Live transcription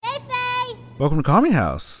Welcome to Kami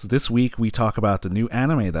House. This week we talk about the new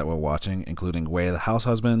anime that we're watching, including Way of the House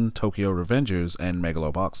Husband, Tokyo Revengers, and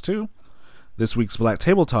Megalobox 2. This week's Black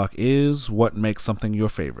Table Talk is what makes something your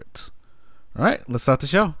favorite. Alright, let's start the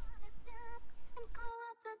show.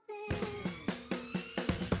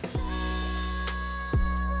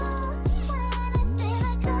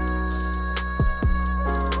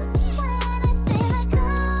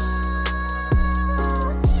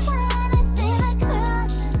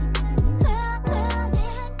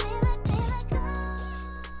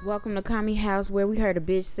 Welcome to Kami House, where we heard a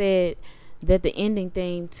bitch said that the ending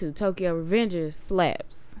theme to Tokyo Revengers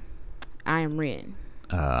slaps. I am Ren.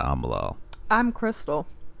 I'm Bilal. I'm Crystal.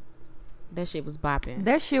 That shit was bopping.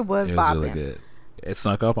 That shit was It was bopping. really good. It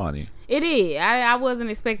snuck up on you. It did. I wasn't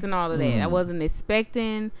expecting all of that. I wasn't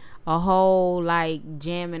expecting a whole like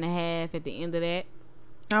jam and a half at the end of that.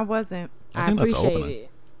 I wasn't. I I think that's appreciate opening. it.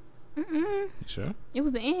 You sure? It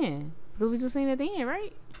was the end. But we just seen it at the end,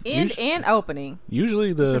 right? End and opening. Usually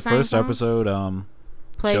It's the the same first song? episode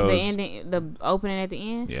Plays shows, the ending, the opening at the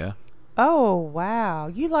end. Yeah. Oh, wow.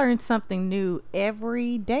 You learn something new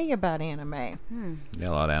every day about anime. Yeah,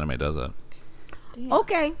 a lot of anime does that. Damn.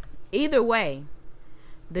 Okay. Either way,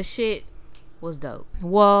 the shit was dope.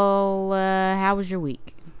 Well, how was your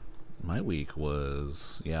week? My week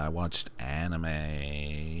was, I watched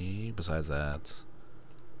anime. Besides that,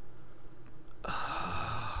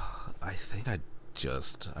 I think I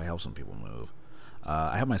helped some people move.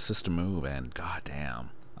 I had my sister move, and goddamn,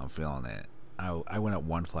 I'm feeling it. I went up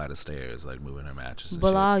one flight of stairs, like moving her mattress and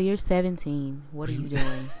Bilal, you're 17. What are you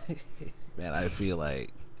doing? shit. Man, I feel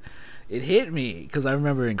like it hit me, because I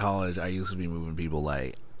remember in college, I used to be moving people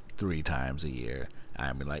like 3 times a year.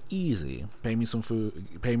 I'd be like, easy, pay me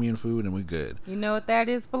in food, and we're good. You know what that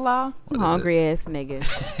is, Bilal? What is Hungry ass nigga.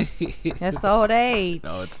 That's old age.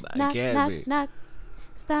 No, it's not. Knock, It can't knock, be. knock.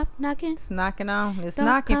 Stop knocking. It's knocking on. It's Don't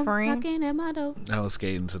knocking, come friend. knocking at my door. I was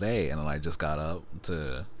skating today, and then I just got up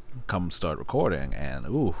to come start recording, and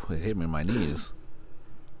it hit me in my knees.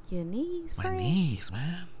 Your knees, My friend? knees,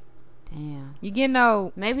 man. Damn. You getting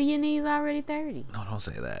old. Maybe your knees already 30. No, don't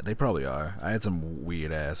say that. They probably are. I had some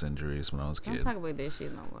weird ass injuries when I was a Don't kid. talk about that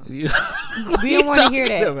shit no more. You, We don't want to hear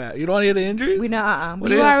that. about? You don't want to hear the injuries? We know.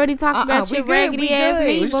 What You is- already talked about we your good, raggedy we ass good.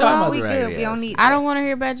 knee, We talking about Bilal. the We raggedy good. We don't ass. need I that. don't want to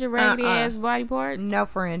hear about your raggedy ass body parts. No,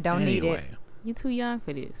 friend. Don't need it. You're too young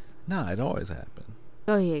for this. No, it always happens.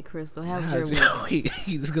 Go ahead, Crystal. How was your week?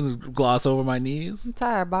 You just gonna gloss over my knees? I'm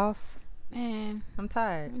tired, boss. Man, I'm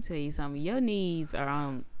tired. let me tell you something. Your knees are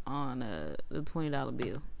on the $20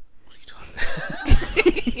 bill.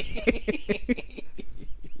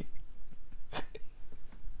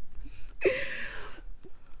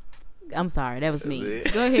 I'm sorry, that was me.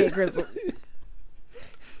 Go ahead, Crystal.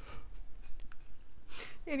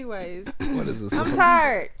 Anyways, What is this? I'm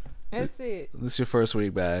tired. That's it. This is your first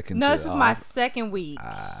week back. No, this is my second week.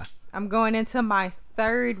 Ah, I'm going into my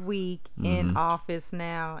third week Mm-hmm. in office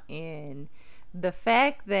now, and the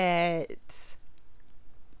fact that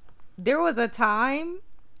there was a time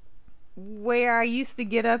where I used to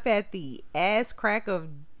get up at the ass crack of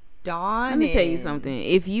dawn. Let me tell you and- something.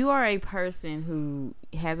 If you are a person who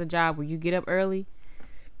has a job where you get up early,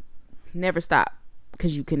 never stop,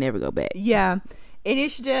 because you can never go back. Yeah, and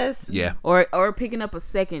it's just yeah. Or picking up a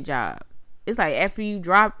second job. It's like after you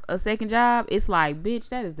drop a second job, it's like, bitch,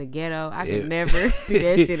 that is the ghetto. I can never do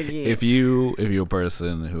that shit again. If you're a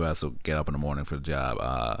person who has to get up in the morning for the job,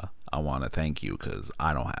 I want to thank you, because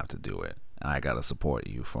I don't have to do it. I gotta support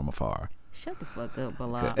you from afar. Shut the fuck up,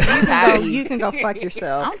 Bilal. I'm tired of you you. can go fuck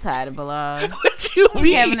yourself. I'm tired of Bilal. What you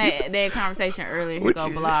We having that conversation earlier. Here What go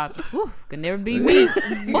you- Bilal. Woof, could never be me.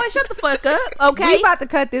 Boy, shut the fuck up. Okay. We about to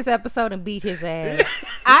cut this episode and beat his ass.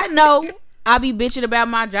 I know I be bitching about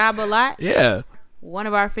my job a lot. Yeah. One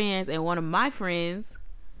of our fans and one of my friends,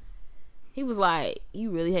 he was like, "You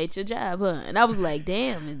really hate your job, huh?" And I was like,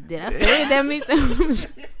 "Damn, did I say it that many times?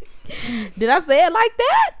 Did I say it like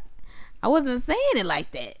that? I wasn't saying it like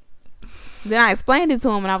that." Then I explained it to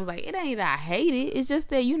him, and I was like, "It ain't that I hate it. It's just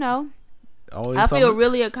that, Always I feel something-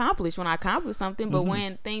 really accomplished when I accomplish something. But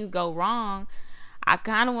when things go wrong, I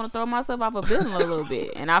kind of want to throw myself off a building a little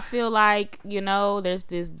bit. And I feel like, there's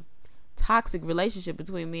this toxic relationship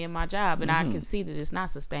between me and my job, and I can see that it's not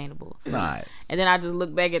sustainable. Right. And then I just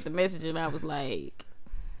looked back at the message, and I was like,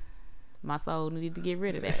 my soul needed to get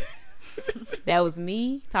rid of that. That was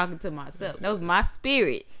me talking to myself. That was my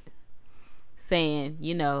spirit saying,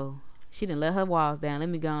 she didn't let her walls down. Let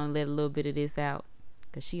me go and let a little bit of this out,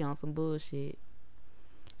 because she on some bullshit.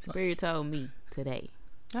 Spirit told me today.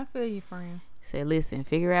 I feel you, friend. Said, listen,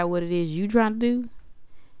 figure out what it is you trying to do,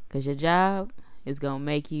 because your job is going to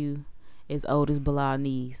make you as old as Bilal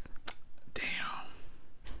knees. Damn.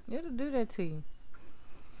 It'll do that to you.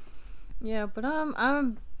 Yeah, but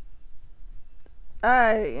I'm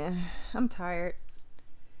tired.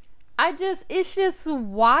 It's just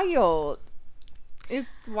wild.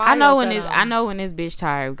 It's wild. I know when this bitch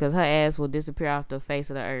tired because her ass will disappear off the face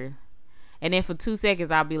of the earth, and then for 2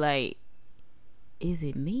 seconds I'll be like, "Is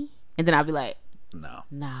it me?" And then I'll be like,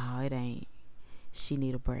 "No, it ain't. She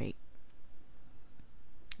need a break."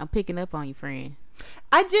 I'm picking up on you, friend.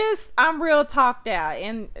 I'm real talked out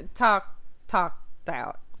and talked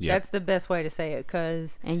out. Yep. That's the best way to say it.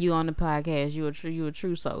 And you on the podcast, you a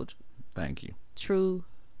true soldier. Thank you. True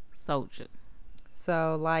soldier.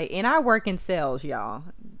 So and I work in sales, y'all.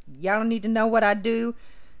 Y'all don't need to know what I do,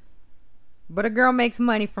 but a girl makes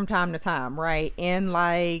money from time to time, right? And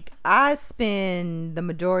I spend the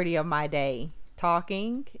majority of my day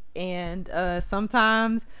talking, and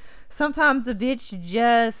sometimes a bitch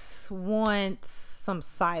just wants some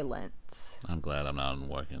silence. I'm glad I'm not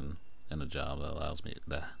working in a job that allows me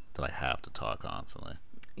that I have to talk constantly.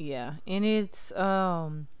 Yeah, and it's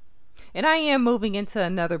and I am moving into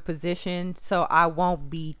another position, so I won't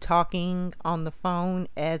be talking on the phone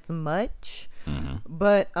as much. Mm-hmm.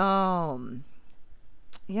 But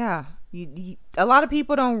yeah, a lot of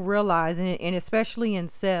people don't realize, and especially in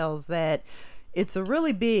sales, that it's a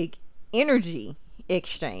really big energy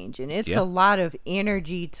exchange, and it's a lot of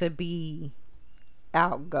energy to be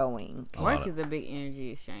outgoing. Work is a big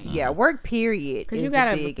energy exchange. Yeah, work period. Because you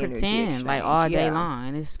gotta pretend all day long,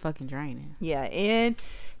 and it's fucking draining. Yeah, and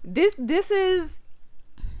this is,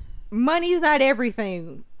 money's not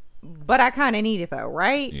everything, but I kind of need it though,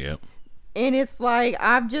 right? Yep. And it's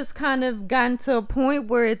I've just kind of gotten to a point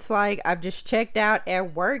where it's I've just checked out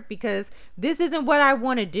at work because this isn't what I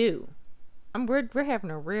want to do. We're having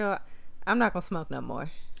a real. I'm not gonna smoke no more.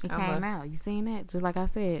 It came out. You seen that? Just like I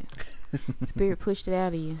said, Spirit pushed it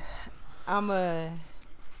out of you. I'm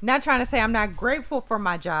not trying to say I'm not grateful for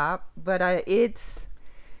my job, but it's.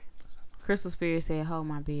 Crystal Spirit said, "Hold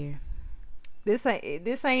my beer." This ain't it.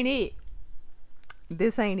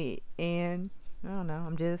 This ain't it. And I don't know.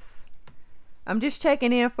 I'm just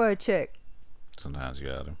checking in for a check. Sometimes you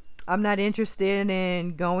gotta. I'm not interested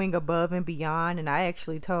in going above and beyond. And I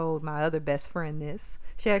actually told my other best friend this.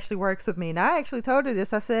 She actually works with me, and I actually told her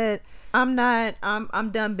this. I said, I'm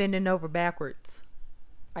done bending over backwards.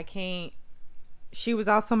 I can't. She was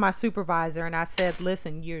also my supervisor, and I said,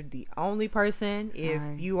 listen, you're the only person. Sorry.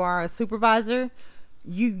 If you are a supervisor,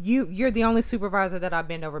 you're the only supervisor that I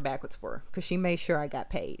bend over backwards for, because she made sure I got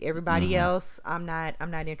paid. Everybody else, I'm not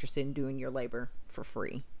interested in doing your labor for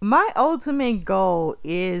free. My ultimate goal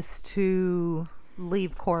is to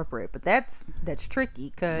leave corporate, but that's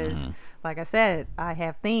tricky because like I said, I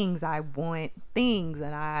have things, I want things,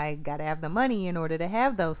 and I gotta have the money in order to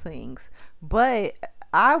have those things. But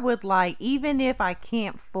I would even if I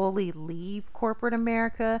can't fully leave corporate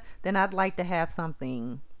America, then I'd like to have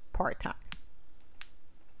something part-time.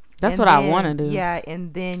 That's what I want to do. Yeah,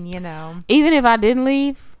 and then, even if I didn't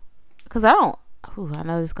leave, because I know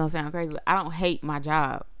this is going to sound crazy, but I don't hate my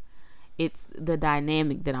job. It's the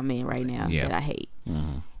dynamic that I'm in right now that I hate.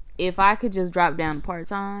 Mm-hmm. If I could just drop down to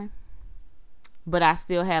part-time, but I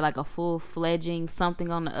still had a full-fledging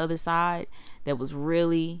something on the other side that was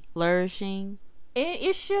really flourishing.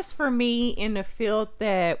 It's just for me in the field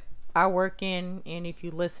that I work in, and if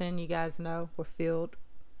you listen, you guys know what field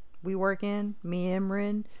we work in, me and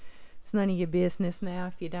Emrin. It's none of your business now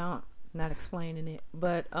if you don't. Not explaining it,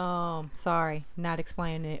 but sorry, not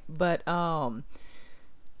explaining it, but at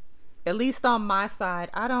least on my side,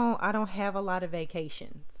 I don't have a lot of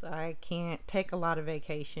vacations. I can't take a lot of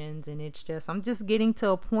vacations, and it's just, I'm just getting to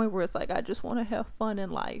a point where it's I just want to have fun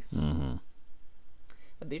in life. Mm-hmm.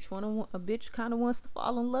 A bitch kind of wants to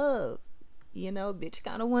fall in love. A bitch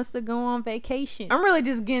kind of wants to go on vacation. I'm really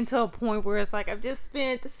just getting to a point where it's I've just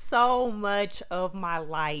spent so much of my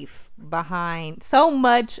life behind, so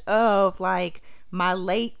much of my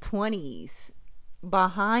late 20s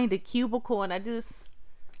behind a cubicle, and I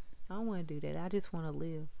don't want to do that. I just want to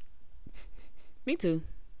live. Me too.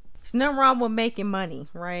 There's nothing wrong with making money,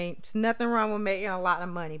 right? There's nothing wrong with making a lot of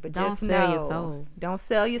money, but don't sell your soul. Don't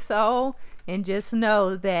sell your soul, and just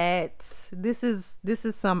know that this is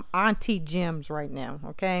some auntie gems right now,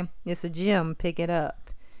 okay? It's a gem. Pick it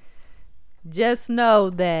up. Just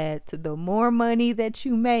know that the more money that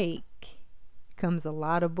you make comes a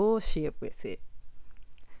lot of bullshit with it.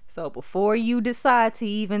 So before you decide to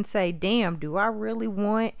even say, damn, do I really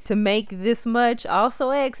want to make this much?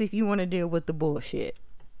 Also ask if you want to deal with the bullshit.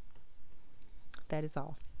 That is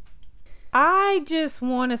all. I just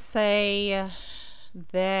want to say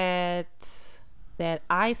that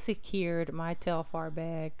I secured my Telfar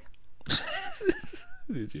bag.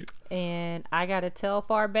 Did you? And I got a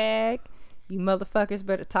Telfar bag. You motherfuckers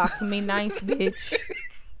better talk to me nice, bitch.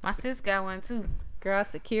 My sis got one too. Girl, I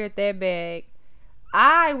secured that bag.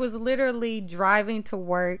 I was literally driving to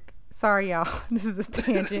work. Sorry, y'all. This is a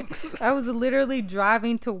tangent. I was literally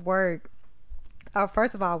driving to work.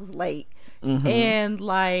 First of all, I was late. Mm-hmm. And,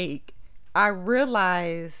 like, I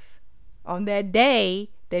realized on that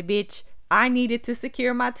day that, bitch, I needed to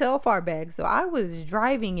secure my Telfar bag. So I was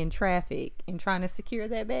driving in traffic and trying to secure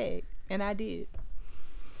that bag. And I did.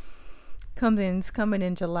 It's coming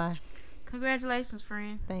in July. Congratulations,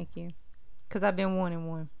 friend. Thank you. Because I've been wanting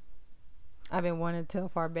one. I've been wanting a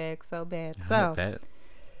Telfar bag so bad. I So bet.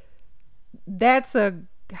 that's a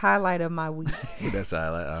highlight of my week. That's a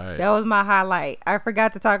highlight. All right. That was my highlight. I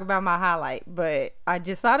forgot to talk about my highlight, but I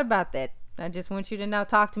just thought about that. I just want you to know,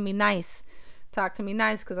 talk to me nice. Talk to me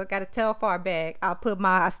nice, because I got a Telfar bag.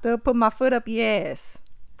 I still put my foot up your ass.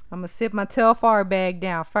 I'm going to sit my Telfar bag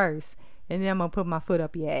down first, and then I'm going to put my foot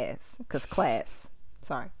up your ass, because class.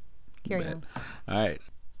 Sorry. Carry on. All right.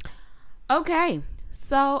 Okay,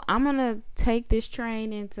 so I'm gonna take this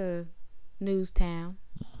train into Newstown.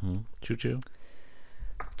 Mm-hmm. Choo choo.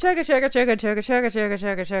 Chugga chugga chugga chugga chugga chugga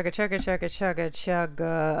chugga chugga chugga chugga chugga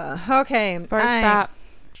chugga. Okay.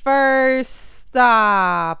 First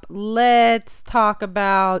stop. Let's talk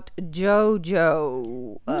about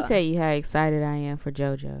JoJo. Let me tell you how excited I am for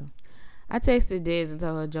JoJo. I texted Diz and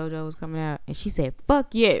told her JoJo was coming out, and she said,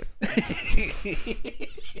 "Fuck yes."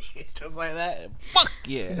 Just like that. Fuck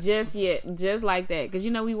yeah. Just like that. Cause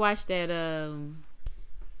we watched that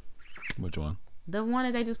Which one? the one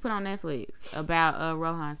that they just put on Netflix about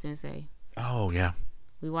Rohan Sensei. Oh yeah.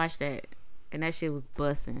 We watched that, and that shit was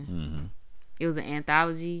bussin'. Mm-hmm. It was an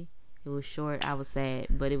anthology. It was short. I was sad,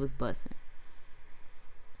 but it was bussin'.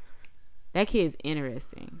 That kid's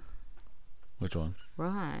interesting. Which one?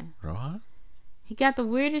 Rohan. Rohan? He got the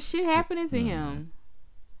weirdest shit happening to him.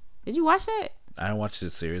 Did you watch that? I don't watch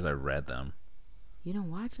this series. I read them. You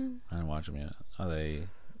don't watch them? I don't watch them yet. Are they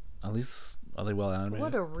well animated?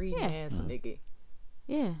 What a reading ass nigga.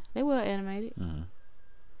 Yeah, they well animated. Mm-hmm.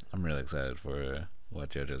 I'm really excited for what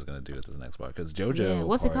JoJo's gonna do with this next part, because JoJo. Yeah.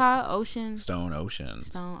 What's it called? Ocean. Stone Oceans.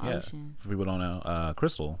 Stone Yeah. Ocean. For people who don't know,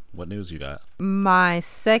 Crystal, what news you got? My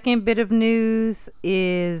second bit of news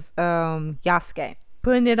is Yasuke.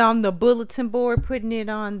 Putting it on the bulletin board, putting it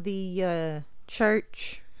on the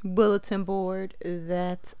church bulletin board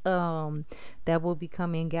that will be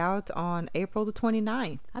coming out on April the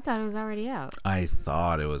 29th. I thought it was already out. I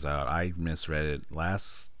thought it was out. I misread it.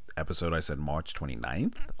 Last episode I said March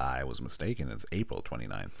 29th. I was mistaken. It's April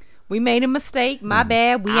 29th. We made a mistake. My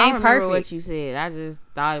bad. We I ain't don't remember perfect. what you said. I just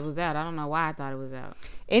thought it was out. I don't know why I thought it was out.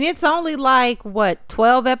 And it's only like, what,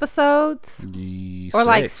 12 episodes? Or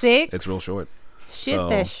like 6? It's real short. Shit, So,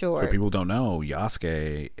 that's short. For people who don't know,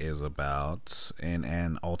 Yasuke is about in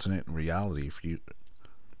an alternate reality.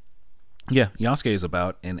 Yasuke is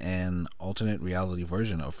about in an alternate reality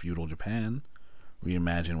version of feudal Japan,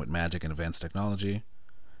 reimagined with magic and advanced technology.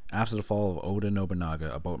 After the fall of Oda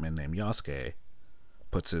Nobunaga, a boatman named Yasuke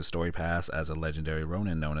puts his story past as a legendary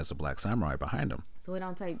Ronin known as the Black Samurai behind him. So it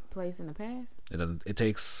don't take place in the past? It doesn't. It's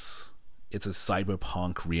a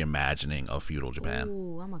cyberpunk reimagining of feudal Japan.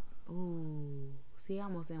 See, I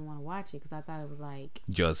almost didn't want to watch it because I thought it was like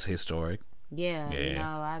Just historic. Yeah.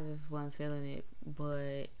 I just wasn't feeling it.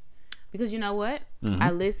 But because you know what? Mm-hmm.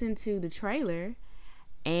 I listened to the trailer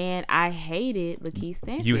and I hated Lakeith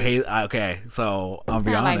Stanfield. You hate? Okay, so I'll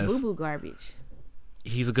be honest. Like boo-boo garbage.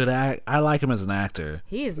 He's a good act. I like him as an actor.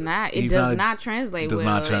 He is not. It does not translate well. Does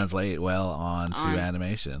not translate well onto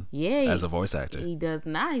animation. Yeah. As a voice actor. He does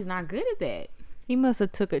not. He's not good at that. He must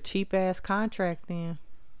have took a cheap ass contract then.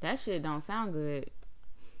 That shit don't sound good.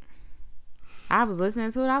 I was listening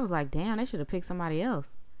to it. I was like, damn, they should have picked somebody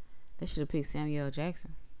else. They should have picked Samuel L.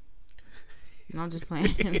 Jackson. No, I'm just playing.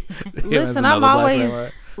 Listen, I'm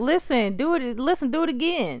always listen. Do it. Listen. Do it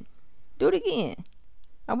again. Do it again.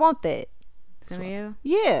 I want that. Samuel.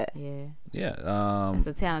 Yeah. Yeah. That's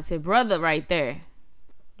a talented brother right there.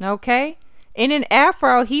 Okay. And in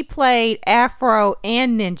Afro, he played Afro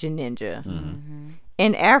and Ninja. Mm-hmm.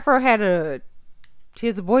 And Afro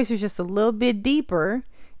his voice was just a little bit deeper,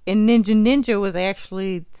 and Ninja was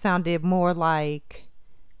actually sounded more like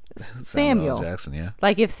Samuel L. Jackson. Yeah.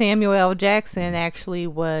 Like if Samuel L. Jackson actually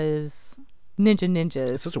was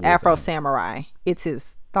Ninja's Afro Samurai. It's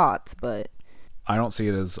his thoughts, but I don't see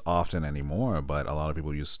it as often anymore, but a lot of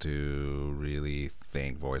people used to really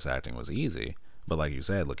think voice acting was easy. But like you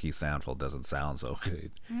said, Lakeith Stanfield doesn't sound so good.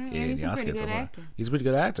 He's a pretty good actor. He's a pretty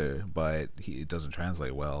good actor, but it doesn't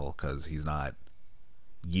translate well because he's not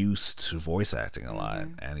used to voice acting a lot,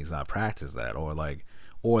 and he's not practiced that. Or like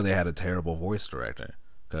or they had a terrible voice director.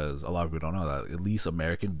 Because a lot of people don't know that. At least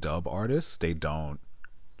American dub artists, they don't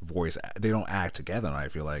act together. And I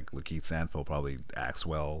feel like Lakeith Stanfield probably acts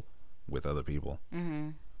well with other people.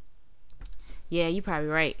 Yeah, you're probably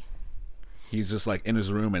right. He's just like in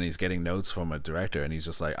his room and he's getting notes from a director and he's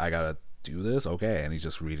just like, I gotta do this, okay, and he's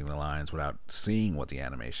just reading the lines without seeing what the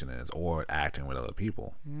animation is or acting with other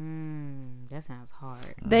people. That sounds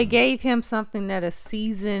hard. They gave him something that a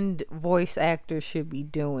seasoned voice actor should be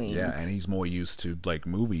doing. Yeah, and he's more used to like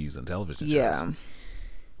movies and television shows. Yeah.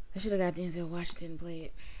 I should have got Denzel Washington to play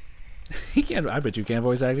it. He can't. I bet you can't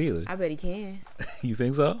voice act either. I bet he can. You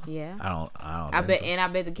think so? Yeah. I don't. I bet, and I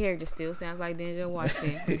bet the character still sounds like Denzel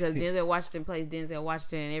Washington because Denzel Washington plays Denzel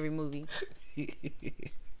Washington in every movie.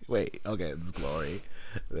 Wait. Okay. There's Glory.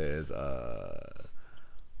 There's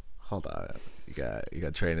Hold on. You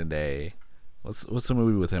got Training Day. What's the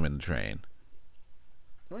movie with him in the train?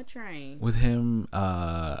 What train? With him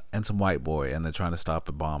and some white boy, and they're trying to stop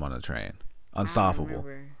a bomb on a train. Unstoppable.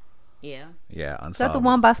 Yeah. Yeah, Unstoppable. Is that the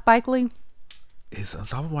one by Spike Lee? Is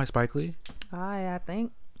Unstoppable by Spike Lee? I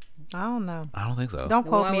think. I don't know. I don't think so. Don't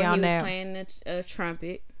quote me on that. He was playing the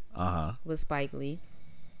trumpet. With Spike Lee.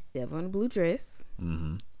 Devil in a Blue Dress.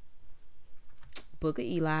 Book of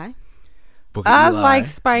Eli. I like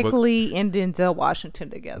Spike Lee and Denzel Washington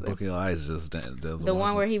together. Book of Eli is just the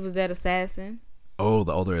one where he was that assassin. Oh,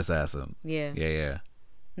 the older assassin. Yeah. Yeah.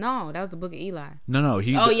 No, that was the Book of Eli. No,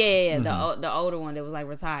 he. Oh yeah. The older one that was like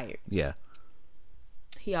retired. Yeah.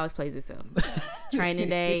 He always plays himself. Training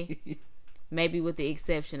Day, maybe with the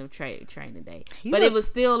exception of Training Day, but it was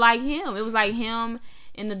still like him. It was like him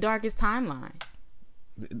in the darkest timeline.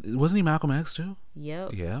 Wasn't he Malcolm X too?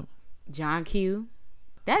 Yep. John Q.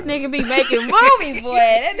 That nigga be making movies, boy.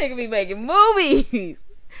 That nigga be making movies.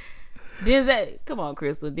 Denzel, come on,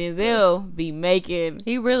 Crystal. Denzel be making.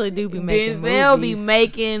 He really do be making. Denzel movies. be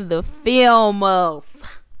making the films.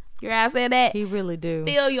 You hear how I said that? He really do.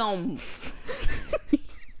 Films.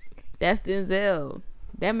 That's Denzel.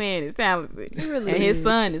 That man is talented. He really and his is.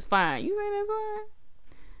 son is fine. You seen his son?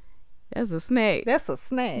 That's a snack. That's a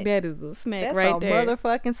snack. That is a snack That's right a there.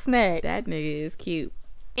 motherfucking snack. That nigga is cute.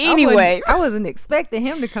 Anyways, I wasn't expecting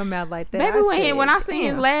him to come out like that. Baby, when I seen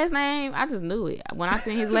his last name, I just knew it. When I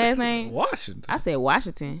seen his last name, Washington. I said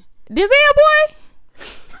Washington. Denzel boy.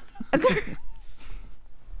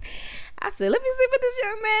 I said, let me see what this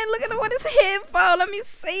young man looking at what his head for. Let me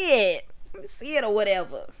see it. Let me see it or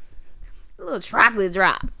whatever. A little chocolate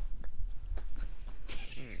drop.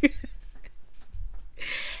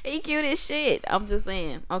 He cute as shit. I'm just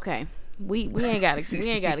saying. Okay. We ain't gotta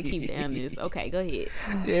keep down this. Okay, go ahead.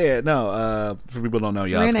 Yeah, no. For people who don't know,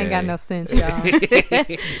 Yasuke. Ren ain't got no sense, y'all.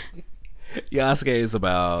 Yasuke is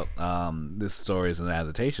about this story is an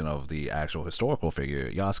adaptation of the actual historical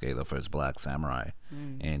figure Yasuke, the first black samurai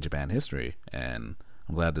in Japan history, and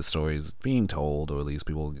I'm glad this story is being told, or at least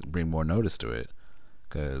people bring more notice to it,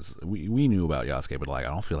 because we knew about Yasuke, but like I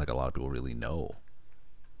don't feel like a lot of people really know.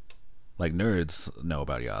 Like nerds know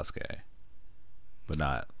about Yasuke, but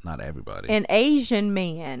not everybody. An Asian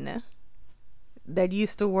man that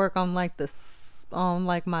used to work on like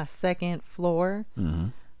my second floor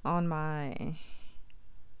on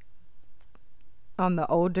the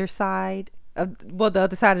older side of the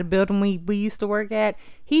other side of the building we used to work at.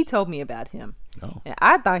 He told me about him. Oh. And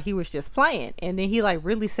I thought he was just playing, and then he like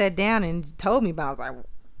really sat down and told me about it. I was like,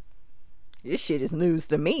 this shit is news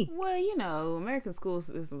to me. Well, you know, American school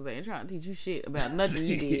systems ain't trying to teach you shit about nothing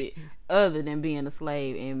you did other than being a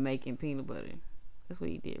slave and making peanut butter. That's what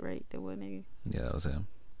he did, right? That was nigga. Yeah, that was him.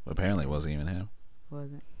 Apparently, it wasn't even him.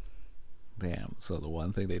 Wasn't. Damn. So the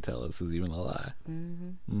one thing they tell us is even a lie.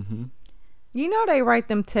 You know they write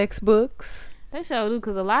them textbooks. They sure do,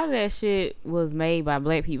 because a lot of that shit was made by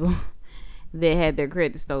black people that had their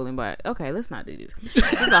credit stolen by. Okay, let's not do this.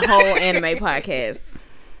 It's a whole anime podcast.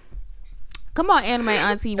 Come on, anime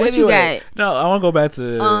auntie, what you got? No, I want to go back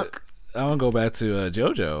to Unk.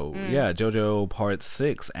 JoJo. Yeah, JoJo Part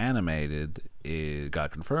 6 animated. It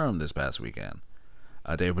got confirmed this past weekend.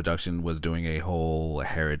 Day Production was doing a whole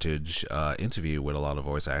heritage interview with a lot of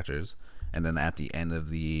voice actors, and then at the end of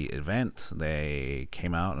the event, they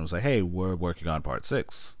came out and was like, "Hey, we're working on Part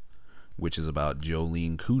 6, which is about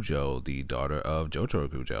Jolene Kujo, the daughter of Jotaro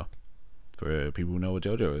Kujo." For people who know what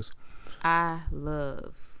JoJo is, I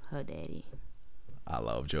love her daddy. I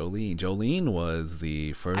love Jolene. Jolene was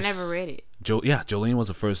the first. I never read it. Jolene was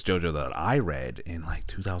the first JoJo that I read in like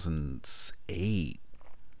 2008.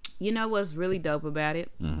 You know what's really dope about it?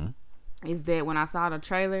 Is that when I saw the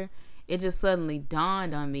trailer, it just suddenly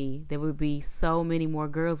dawned on me there would be so many more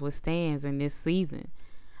girls with stands in this season.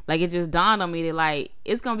 Like, it just dawned on me that, like,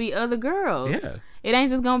 it's gonna be other girls. Yeah. It ain't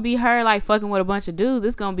just gonna be her, like, fucking with a bunch of dudes.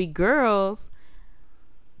 It's gonna be girls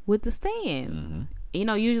with the stands. Mm-hmm. You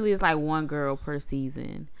know, usually it's like one girl per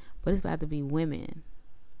season, but it's about to be women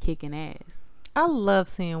kicking ass. I love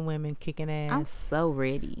seeing women kicking ass. I'm so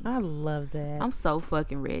ready. I love that. I'm so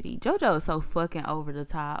fucking ready. JoJo is so fucking over the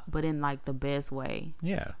top, but in like the best way.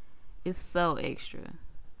 Yeah. It's so extra.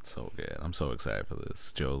 So good. I'm so excited for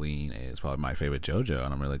this. Jolene is probably my favorite JoJo,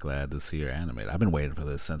 and I'm really glad to see her animated. I've been waiting for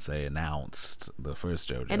this since they announced the first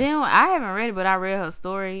JoJo. And then I haven't read it, but I read her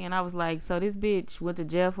story, and I was like, so this bitch went to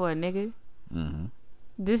jail for a nigga? Mm-hmm.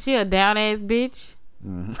 This she a down ass bitch?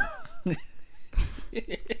 Mm-hmm.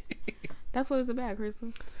 That's what it's about,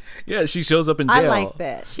 Crystal. Yeah, she shows up in jail. I like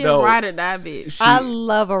that. She a ride or die bitch. I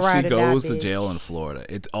love a ride or die bitch. She goes to jail in Florida.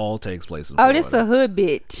 It all takes place in Oh, Florida. this a hood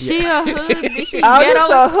bitch. She a hood bitch. She Oh, ghetto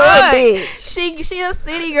this a as hood fuck. bitch. She a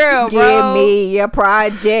city girl, bro. Give me your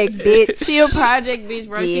project, bitch. She a project bitch,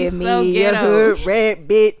 bro. She's Give so me ghetto. your hood rat,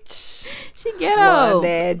 bitch. She ghetto. One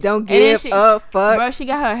that don't And then give a fuck. Bro, she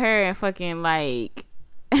got her hair in fucking like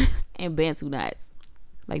in Bantu knots.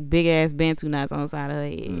 Like big ass Bantu knots on the side of her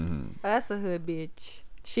head. Mm-hmm. That's a hood bitch.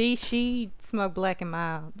 She smoked black and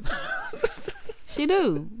milds. She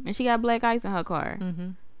do. And she got black ice in her car.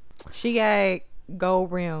 Mm-hmm. She got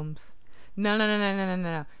gold rims.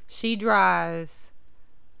 No. She drives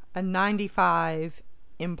a 95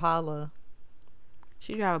 Impala.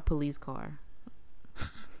 She drive a police car.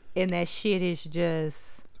 And that shit is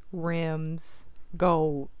just rims,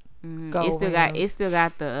 gold. Mm-hmm. Gold It still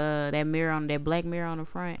got the that mirror on that black mirror on the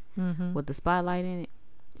front with the spotlight in it.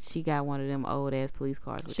 She got one of them old ass police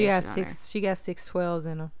cars. With She got that shit on six. She got 612s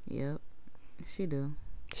in her. her. Yep, she do.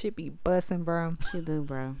 She be busting, bro. She do,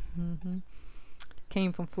 bro.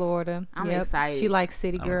 Came from Florida. I'm excited. She likes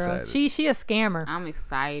city I'm girls. excited. She a scammer. I'm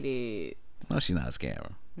excited. No, she's not a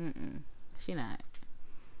scammer. She not.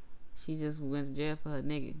 She just went to jail for her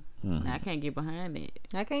nigga. Mm-hmm. Now, I can't get behind that.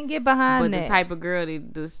 I can't get behind But that. the type of girl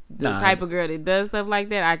that does stuff like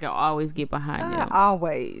that, I can always get behind them.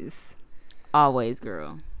 Always. Always,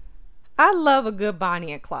 girl. I love a good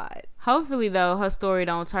Bonnie and Clyde. Hopefully, though, her story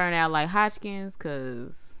don't turn out like Hodgkin's,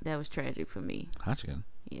 because that was tragic for me. Hodgkin.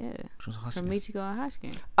 Yeah. Which was From Hodgkin? Michiko and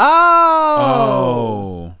Hodgkin.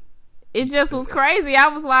 Oh. It just was crazy. I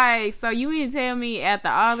was like, so you didn't tell me after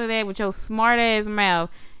all of that with your smart ass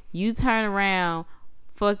mouth, you turn around,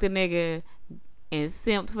 fucked a nigga, and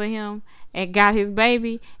simped for him, and got his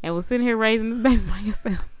baby, and was sitting here raising this baby by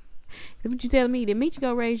yourself. That's what you telling me? Did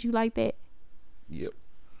Michiko raise you like that? Yep.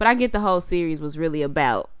 But I get the whole series was really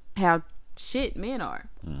about how shit men are.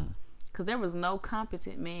 Because there was no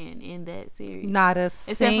competent man in that series. Not a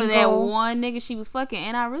Except single. for that one nigga she was fucking,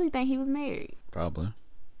 and I really think he was married. Probably.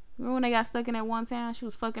 Remember when they got stuck in that one town? She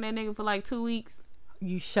was fucking that nigga for like 2 weeks.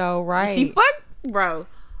 You show right. She fucked, bro.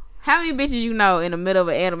 How many bitches you know in the middle of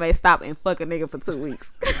an anime stop and fuck a nigga for 2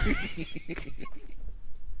 weeks?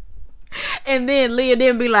 And then Leah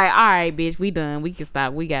didn't be like, all right, bitch, we done. We can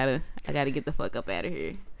stop. I gotta get the fuck up out of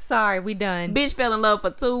here. Sorry, we done. Bitch fell in love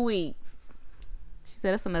for 2 weeks. She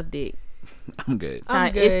said, that's enough dick. I'm good.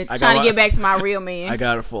 I'm good. Trying to get back to my real man. I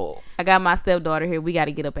got it full. I got my stepdaughter here. We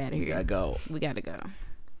gotta get up out of here. I go. We gotta go.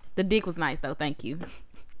 The dick was nice though. Thank you.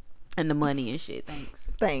 And the money and shit.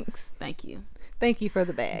 Thanks. Thank you. Thank you for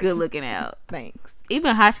the bag. Good looking out. Thanks.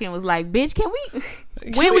 Even Hodgkin was like, bitch, can we?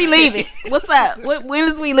 When we leaving? What's up? When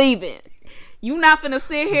is we leaving? You not finna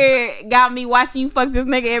sit here, got me watching you fuck this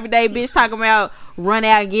nigga every day, bitch, talking about run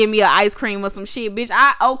out and give me an ice cream or some shit, bitch.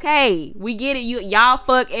 Okay, we get it. Y'all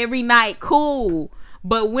fuck every night, cool.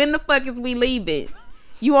 But when the fuck is we leaving?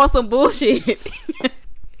 You on some bullshit?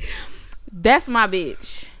 That's my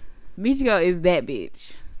bitch. Michiko is that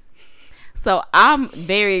bitch. So I'm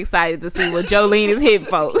very excited to see what Jolene is hitting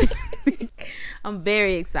for. I'm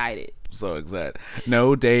very excited. So excited.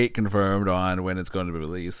 No date confirmed on when it's going to be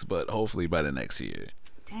released, but hopefully by the next year.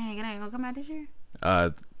 Dang, it ain't gonna come out this year?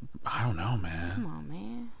 I don't know, man. Come on,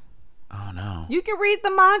 man. I don't know. You can read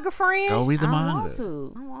the manga, friend. Go read the I manga.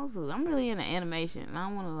 want to. I'm really into animation. I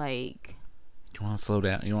don't want to like. You want to slow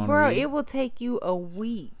down? You want to Bro, read? it will take you a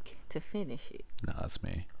week to finish it. No, that's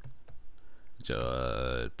me.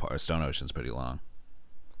 Stone Ocean's pretty long.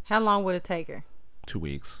 How long would it take her? 2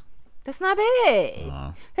 weeks. That's not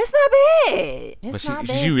bad. That's not bad. But It's not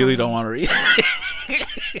bad you for really me. don't want to read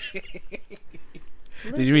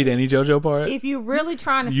Did you read any JoJo part? If you're really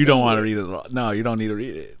trying to You see don't want to it, read it at all. No, you don't need to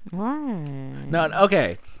read it. Why? No,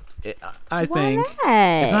 okay. I think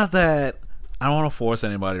it's not that I don't want to force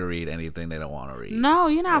anybody to read anything they don't want to read. No,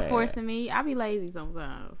 you're not Yeah. forcing me. I be lazy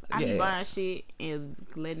sometimes. I be Yeah. buying shit and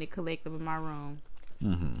letting it collect up in my room.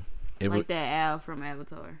 Like that owl from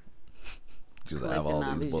Avatar. Just have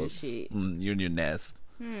all these books. Shit. You're in your nest.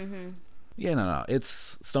 Mm-hmm. Yeah, no.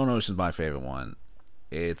 It's Stone Ocean's my favorite one.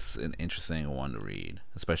 It's an interesting one to read,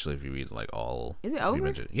 especially if you read like all. Is it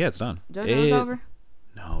over? Yeah, it's done. JoJo's over?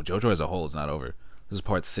 No, JoJo as a whole is not over. This is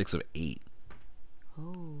part 6 of 8.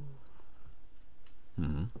 Oh.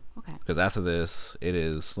 Mm-hmm. Okay. Because after this, it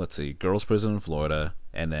is, let's see, Girls' Prison in Florida,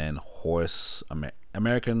 and then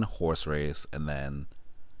American Horse Race, and then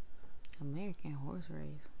American Horse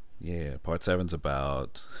Race. Yeah, part 7's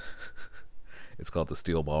about. It's called the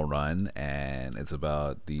Steel Ball Run, and it's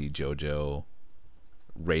about the JoJo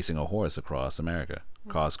racing a horse across America,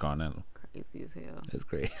 across Continental. Crazy as hell. It's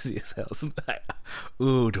crazy as hell.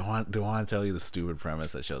 Ooh, do I want to tell you the stupid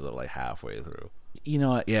premise that shows up like halfway through? You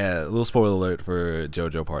know what? Yeah, a little spoiler alert for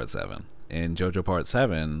JoJo Part 7. In JoJo Part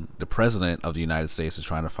 7, the president of the United States is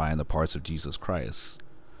trying to find the parts of Jesus Christ.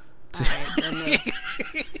 All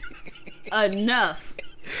right, enough.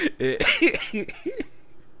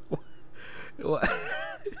 What?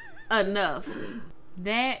 Enough.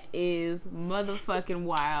 That is motherfucking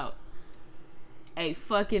wild. A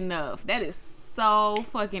fucking enough. That is so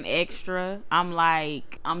fucking extra. I'm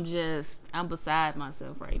beside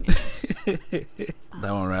myself right now.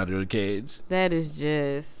 That one around your cage. That is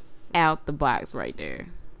just out the box right there.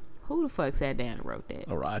 Who the fuck sat down and wrote that?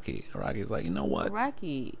 Rocky. Rocky's like, you know what?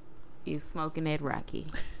 Rocky is smoking that Rocky.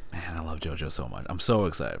 Man, I love JoJo so much. I'm so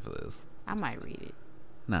excited for this. I might read it.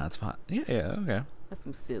 Nah, it's fine. Yeah, okay. That's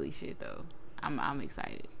some silly shit though. I'm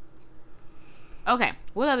excited. Okay,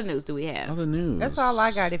 what other news do we have? Other news. That's all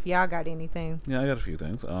I got. If y'all got anything. Yeah, I got a few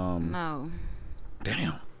things. No.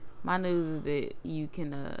 Damn. My news is that you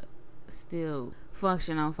can still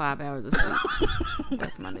function on 5 hours of sleep.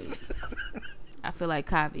 That's my news. I feel like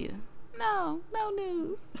Kavya. No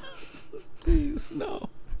news. Please, no.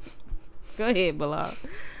 Go ahead, Bilal.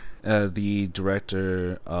 The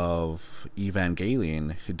director of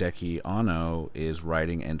Evangelion, Hideki Anno, is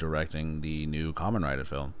writing and directing the new Kamen Rider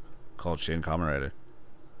film called Shin Kamen Rider.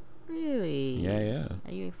 Really? Yeah.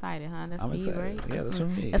 Are you excited, huh? That's I'm for excited. you, right? Yeah, that's for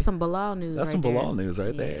me. That's some Bilal news. That's right some there. Bilal news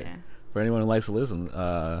right there. For anyone who likes to listen,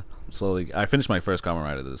 slowly. I finished my first Kamen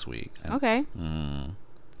Rider this week. Okay. And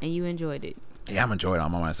you enjoyed it? Yeah, I'm enjoying it.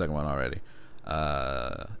 I'm on my second one already.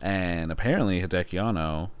 And apparently Hideki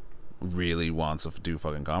Anno really wants to do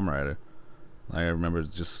fucking Kamen Rider. I remember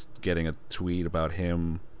just getting a tweet about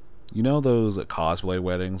him. You know those cosplay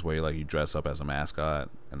weddings where you dress up as a mascot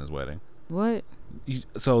in his wedding? What?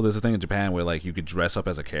 So there's a thing in Japan where you could dress up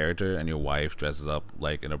as a character and your wife dresses up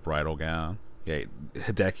in a bridal gown. Yeah,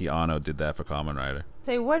 Hideki Anno did that for Kamen Rider.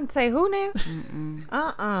 Say what and say who now?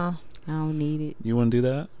 I don't need it. You wouldn't do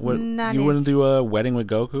that? Not you wouldn't do a wedding with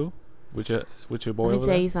Goku? With your boy Let me over tell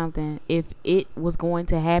there? you something. If it was going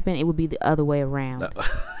to happen, it would be the other way around. No.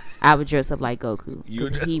 I would dress up like Goku. You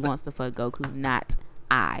Because he wants to fuck Goku, not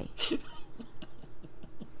I.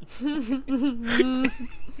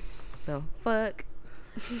 The fuck?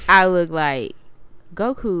 I look like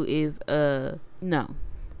Goku is no.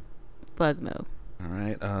 Fuck no. All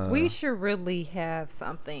right. We should really have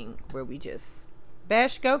something where we just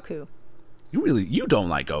bash Goku. You don't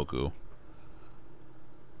like Goku.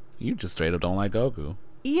 You just straight up don't like Goku.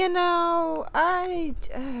 You know,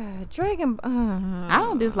 Dragon. I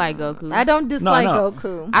don't dislike Goku. I don't dislike No.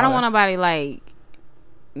 Goku. I don't want nobody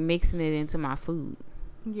mixing it into my food.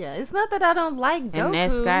 Yeah, it's not that I don't like Goku. And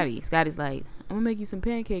that's Scotty. Scotty's like, I'm gonna make you some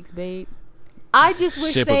pancakes, babe. I just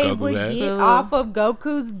wish Ship they of Goku, would man. get off of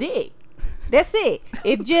Goku's dick. That's it.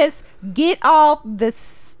 It just get off of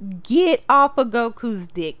Goku's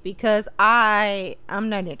dick because I'm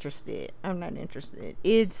not interested.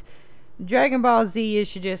 It's Dragon Ball Z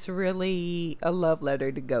is just really a love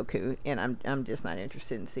letter to Goku, and I'm just not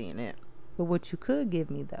interested in seeing it. But what you could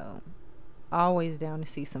give me though, always down to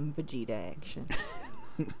see some Vegeta action.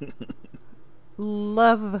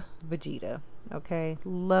 Love Vegeta, okay?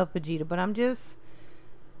 Love Vegeta, but I'm just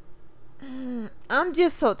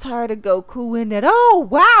so tired of Goku in that. Oh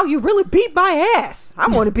wow, you really beat my ass. I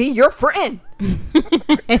want to be your friend.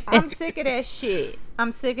 I'm sick of that shit.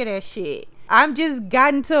 I'm just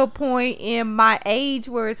gotten to a point in my age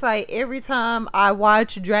where it's like every time I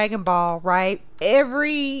watch Dragon Ball, right?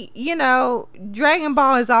 Dragon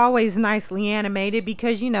Ball is always nicely animated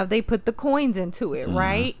because they put the coins into it,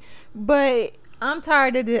 right? But I'm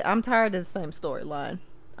tired of the same storyline.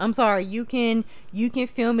 I'm sorry, you can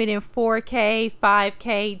film it in 4K,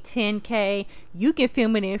 5K, 10K. You can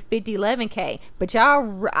film it in 5011K. But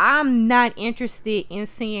I'm not interested in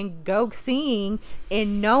seeing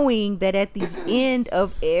and knowing that at the end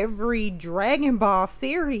of every Dragon Ball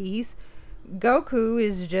series, Goku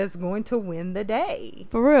is just going to win the day.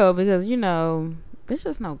 For real, because there's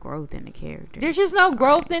just no growth in the character. There's just no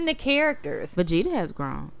growth in the characters. Vegeta has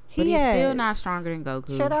grown, but he's still not stronger than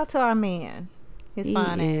Goku. Shout out to our man. His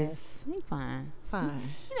fine ass. He fine. Fine.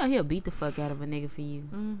 He'll beat the fuck out of a nigga for you.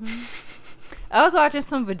 Mm-hmm. I was watching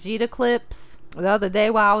some Vegeta clips the other day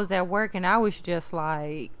while I was at work, and I was just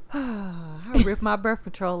like, I ripped my birth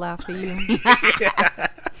control out for you.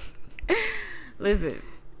 Listen,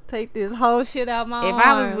 take this whole shit out my arm. If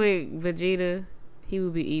I was with Vegeta, he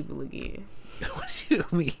would be evil again. What do you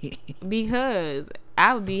mean? Because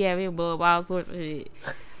I would be having him blow up all sorts of shit.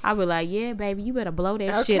 I be like, yeah, baby, you better blow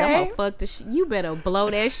that shit. I'm gonna fuck the shit. You better blow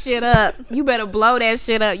that shit up. You better blow that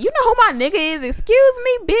shit up. You know who my nigga is? Excuse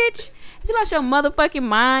me, bitch. You lost your motherfucking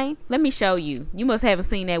mind. Let me show you. You must haven't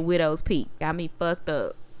seen that Widow's Peak. Got me fucked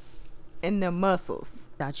up. And the muscles.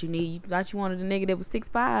 Thought you wanted a nigga that was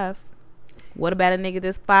 6'5". What about a nigga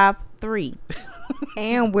that's 5'3"?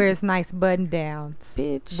 And wears nice button downs,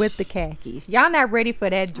 bitch, with the khakis. Y'all not ready for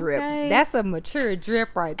that drip. Okay. That's a mature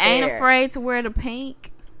drip right there. Ain't afraid to wear the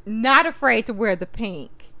pink. Not afraid to wear the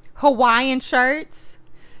pink. Hawaiian shirts.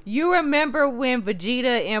 You remember when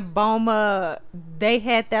Vegeta and Bulma, they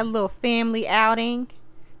had that little family outing?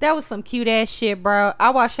 That was some cute ass shit, bro. I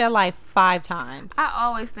watched that like 5 times. I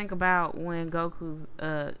always think about when Goku's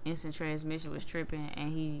instant transmission was tripping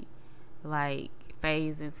and he like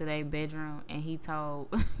phased into their bedroom and he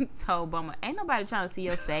told Bulma, ain't nobody trying to see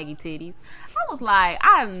your saggy titties. I was like,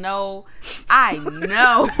 I know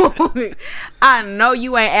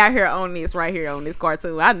you ain't out here on this right here on this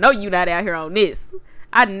cartoon. I know you not out here on this.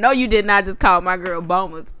 I know you did not just call my girl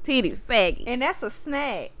Bulma's titties saggy. And that's a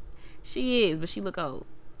snack. She is, but she look old.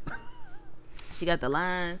 She got the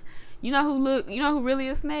lines. You know who really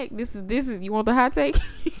a snack? This is you want the hot take?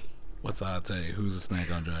 What's the hot take? Who's the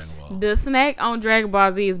snack on Dragon Ball? The snack on Dragon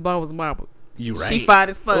Ball Z is Bulma's mama. You right. She fine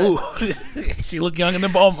as fuck. She look younger than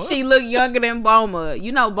Bulma. She look younger than Bulma.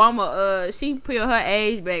 You know Bulma, she put her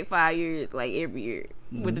age back 5 years, like every year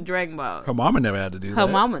with the Dragon Balls. Her mama never had to do that. Her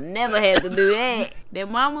mama never had to do that. That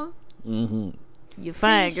mama, you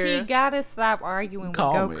fine, girl. She gotta stop arguing with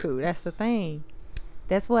Goku. That's the thing.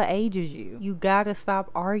 That's what ages you. You gotta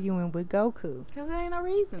stop arguing with Goku. Cause there ain't no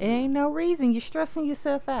reason. It ain't no reason. You're stressing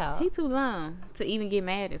yourself out. He too young to even get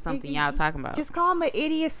mad at something y'all talking about. Just call him an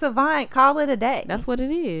idiot savant. Call it a day. That's what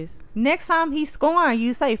it is. Next time he's scoring,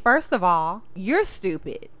 you say, first of all, you're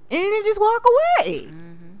stupid. And then just walk away.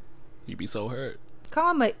 You'd be so hurt.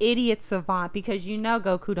 Call him an idiot savant because you know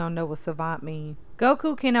Goku don't know what savant mean.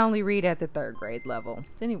 Goku can only read at the 3rd grade level.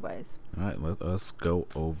 Anyways. All right, let us go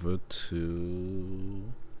over to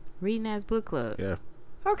Reading As Book Club. Yeah.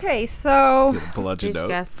 Okay, so pull out your notes.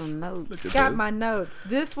 Got some notes. Got my notes.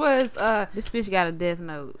 This was this bitch got a death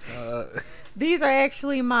note. These are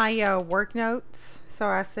actually my work notes. So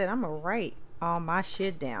I said I'm gonna write all my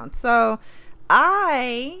shit down. So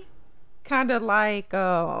I kind of like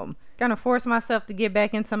kind of force myself to get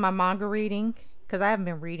back into my manga reading because I haven't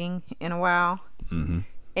been reading in a while.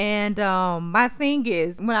 And my thing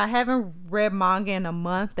is, when I haven't read manga in a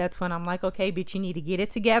month, that's when I'm like, okay, bitch, you need to get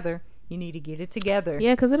it together. You need to get it together.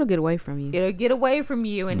 Yeah, because it'll get away from you. It'll get away from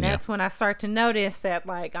you, and that's when I start to notice that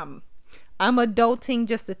like I'm adulting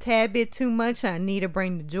just a tad bit too much. And I need to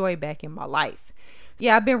bring the joy back in my life.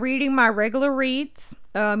 Yeah, I've been reading my regular reads.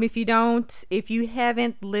 If you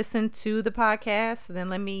haven't listened to the podcast, then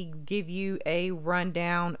let me give you a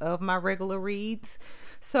rundown of my regular reads.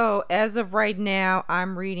 So as of right now,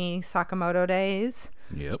 I'm reading Sakamoto Days.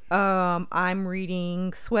 Yep. I'm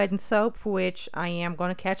reading Sweat and Soap, for which I am going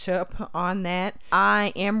to catch up on that.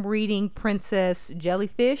 I am reading Princess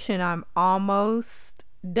Jellyfish, and I'm almost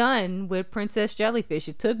done with Princess Jellyfish.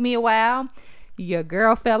 It took me a while. Your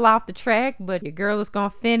girl fell off the track, but your girl is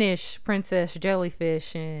going to finish Princess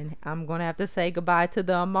Jellyfish, and I'm going to have to say goodbye to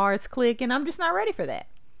the Mars clique, and I'm just not ready for that.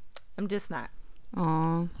 I'm just not.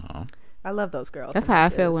 Aww. I love those girls. That's how I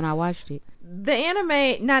felt when I watched it.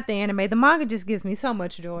 The manga just gives me so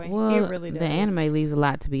much joy. Well, it really does. The anime leaves a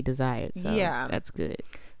lot to be desired. So yeah, that's good.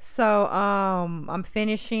 So I'm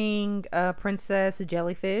finishing Princess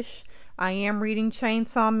Jellyfish. I am reading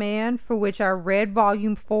Chainsaw Man, for which I read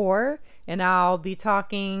volume 4, and I'll be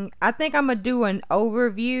talking. I think I'm gonna do an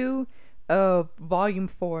overview of volume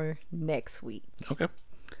 4 next week. Okay.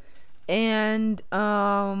 And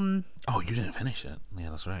oh, you didn't finish it.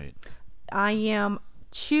 Yeah, that's right. I am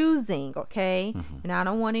choosing, okay? And I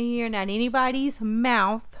don't want to hear not anybody's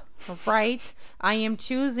mouth, right? I am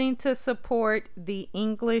choosing to support the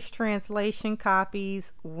English translation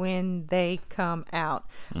copies when they come out.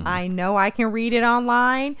 I know I can read it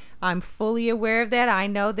online. I'm fully aware of that. I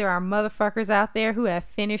know there are motherfuckers out there who have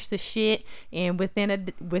finished the shit and within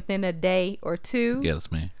a day or two. Yeah,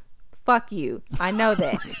 that's me. Fuck you. I know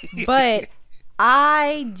that. But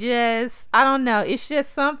I don't know. It's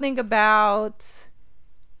just something about,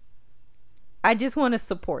 I just want to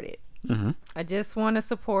support it. I just want to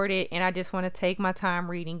support it, and I just want to take my time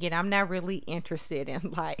reading it. I'm not really interested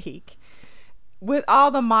in, like, with all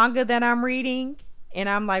the manga that I'm reading and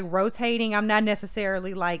I'm like rotating, I'm not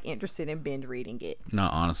necessarily like interested in binge reading it. No,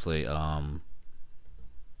 honestly,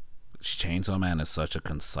 Chainsaw Man is such a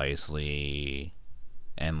concisely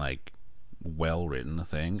and like well written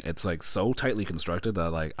thing. It's like so tightly constructed that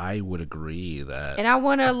like I would agree that. And I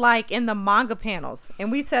want to, like, in the manga panels,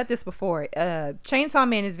 and we've said this before, Chainsaw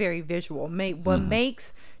Man is very visual. What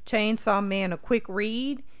makes Chainsaw Man a quick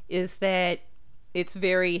read is that it's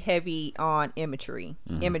very heavy on imagery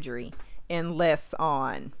and less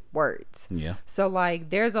on words. Yeah. So like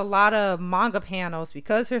there's a lot of manga panels,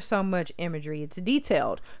 because there's so much imagery, it's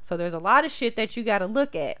detailed. So there's a lot of shit that you got to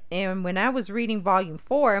look at. And when I was reading volume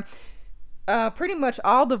 4, pretty much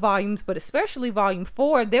all the volumes, but especially volume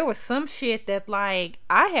 4, there was some shit that like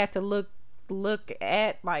I had to look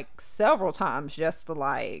at like several times just to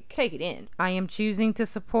like take it in. I am choosing to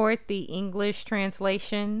support the English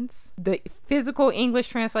translations, the physical English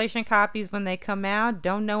translation copies when they come out.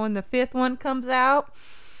 Don't know when the 5th one comes out.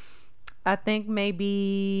 I think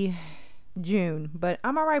maybe June, but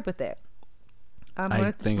I'm all right with that. I'm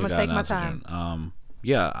gonna take my time.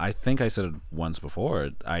 Yeah, I think I said it once before.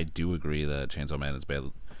 I do agree that Chainsaw Man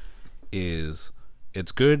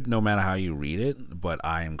it's good no matter how you read it, but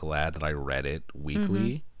I am glad that I read it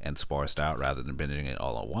weekly and sparsed out rather than binging it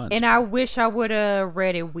all at once. And I wish I would have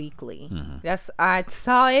read it weekly. I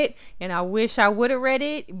saw it and I wish I would have read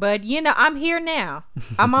it, but you know, I'm here now.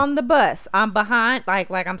 I'm on the bus. I'm behind, like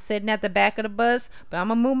I'm sitting at the back of the bus, but I'm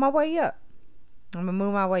gonna move my way up.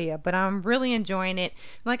 But I'm really enjoying it.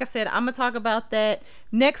 Like I said, I'm gonna talk about that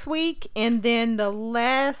next week, and then the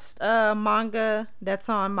last manga that's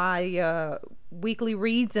on my weekly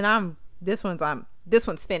reads, and this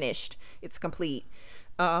one's finished. It's complete.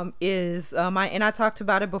 Is and I talked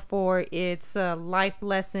about it before. It's Life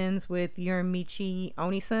Lessons with Yurimichi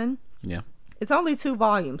Onisun. Yeah. It's only 2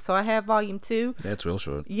 volumes, so I have volume 2. That's real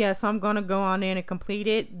short. Yeah, so I'm going to go on in and complete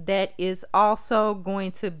it. That is also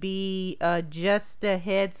going to be just a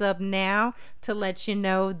heads up now to let you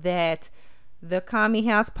know that the Kami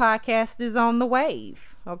House podcast is on the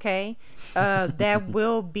wave, okay? That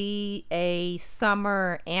will be a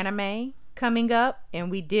summer anime coming up,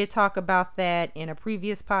 and we did talk about that in a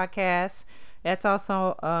previous podcast. That's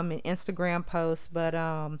also an Instagram post, but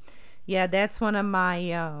yeah, that's one of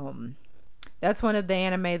my... That's one of the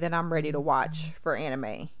anime that I'm ready to watch for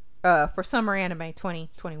summer anime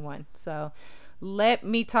 2021. So let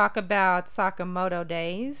me talk about Sakamoto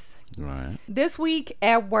Days. Right. This week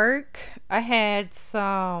at work, I had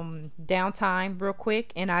some downtime real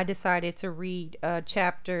quick, and I decided to read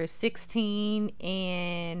chapter 16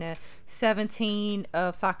 and 17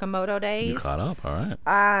 of Sakamoto Days. You caught up, all right.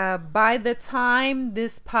 By the time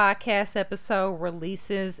this podcast episode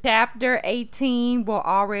releases, chapter 18 will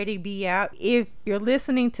already be out. If you're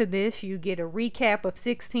listening to this, you get a recap of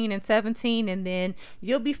 16 and 17, and then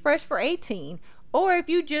you'll be fresh for 18. Or if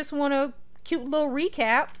you just want a cute little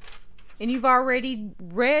recap and you've already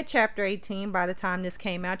read chapter 18 by the time this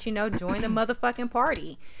came out, you know, join the motherfucking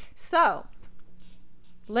party. So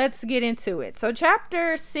let's get into it. So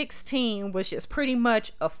chapter 16 was just pretty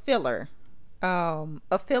much a filler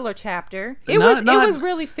chapter. It was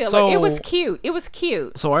really filler. So, it was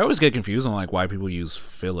cute. So I always get confused on like why people use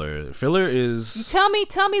filler. Filler is tell me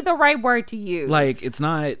the right word to use. Like it's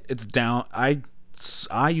down.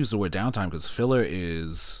 I use the word downtime because filler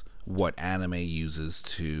is what anime uses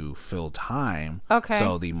to fill time. Okay.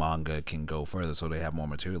 So the manga can go further, so they have more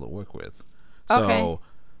material to work with. So, okay.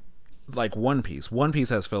 Like One Piece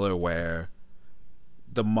has filler where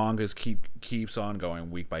the mangas keeps on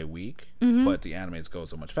going week by week, but the animes go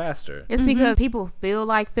so much faster. It's because people feel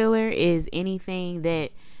like filler is anything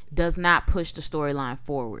that does not push the storyline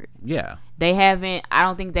forward. Yeah. I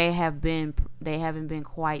don't think they haven't been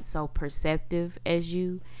quite so perceptive as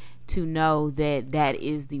you to know that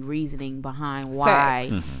is the reasoning behind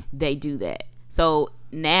why they do that. So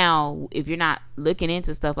now if you're not looking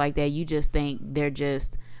into stuff like that, you just think they're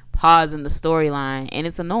just pausing the storyline, and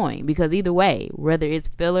it's annoying because either way, whether it's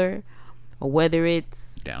filler or whether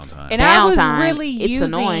it's Downtime. And I was Downtime, really it's using,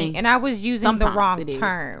 annoying. and I was using the Sometimes wrong it is.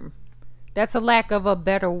 term. That's a lack of a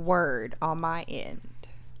better word on my end.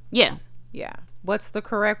 yeah. Yeah. What's the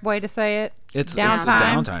correct way to say it? It's a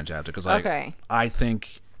Downtime? downtime chapter because like Okay. I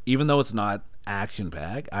think even though it's not action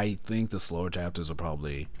packed, I think the slower chapters are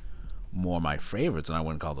probably more my favorites, and I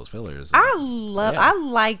wouldn't call those fillers. I Yeah.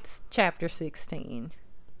 liked chapter 16.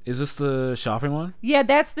 Is this the shopping one? Yeah,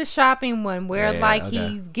 that's the shopping one where Yeah, like okay.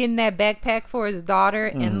 he's getting that backpack for his daughter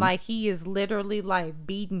and like he is literally like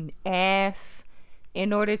beating ass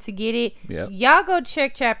in order to get it. Yep. Y'all go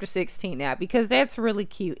check chapter 16 out because that's really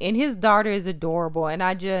cute and his daughter is adorable and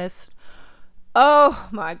I just, oh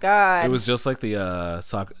my god. It was just like the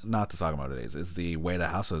not the Sakamoto days. It's the Way the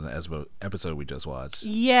House episode we just watched.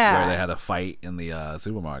 Yeah. Where they had a fight in the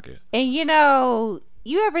supermarket. And you know,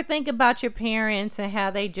 you ever think about your parents and how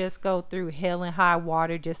they just go through hell and high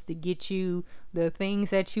water just to get you the things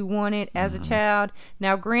that you wanted as a child?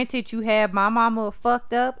 Now, granted, you had my mama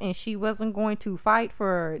fucked up and she wasn't going to fight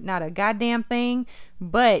for not a goddamn thing,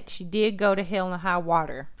 but she did go to hell and high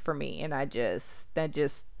water for me, and that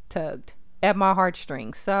just tugged at my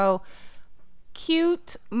heartstrings. So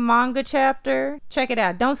cute manga chapter. Check it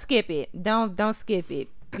out. Don't skip it. Don't skip it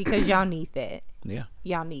because y'all need that. Yeah.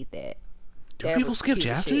 Y'all need that. Do That people was skip cute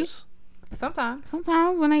as chapters? shit. Sometimes.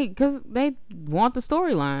 Sometimes because they want the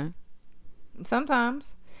storyline.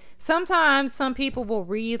 Sometimes some people will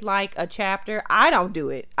read like a chapter. I don't do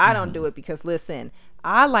it. I don't do it because listen,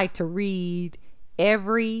 I like to read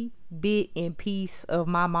every bit and piece of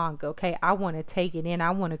my manga. Okay, I want to take it in.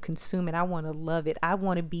 I want to consume it. I want to love it. I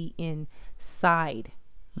want to be inside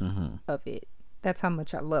of it. That's how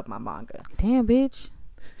much I love my manga. Damn, bitch.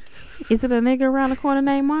 Is it a nigga around the corner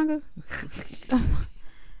named Manga?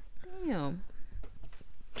 Damn.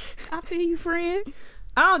 I feel you, friend.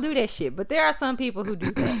 I don't do that shit, but there are some people who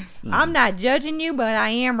do that. I'm not judging you, but I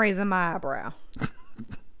am raising my eyebrow.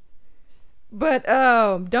 But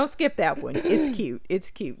don't skip that one. It's cute.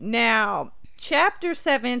 It's cute. Now, chapter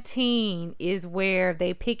 17 is where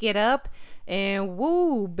they pick it up. And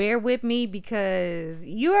woo, bear with me because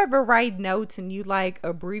you ever write notes and you like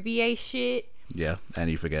abbreviate shit Yeah, and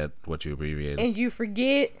you forget what you abbreviated. and you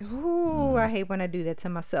forget. Ooh, I hate when I do that to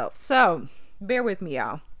myself. So bear with me,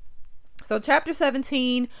 y'all. So chapter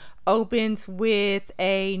 17 opens with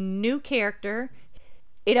a new character.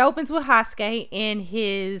 It opens with Hasuke and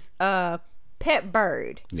his pet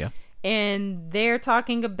bird. Yeah. And they're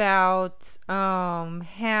talking about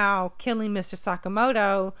how killing Mr.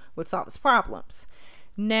 Sakamoto would solve his problems.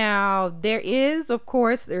 Now, there is a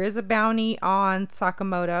bounty on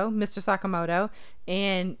Sakamoto, Mr. Sakamoto,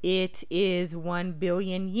 and it is 1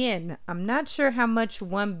 billion yen. I'm not sure how much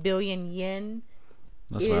 1 billion yen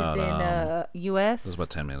That's is about, in US. That's about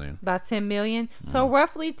 10 million. About 10 million. So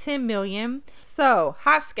roughly 10 million. So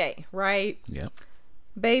Hasuke, right? Yep.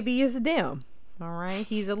 Baby is dim. All right,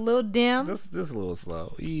 he's a little dim. Just a little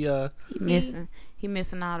slow. He missing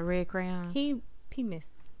all the red crayons. He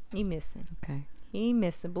missing. Okay. He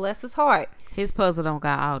missing. Bless his heart. His puzzle don't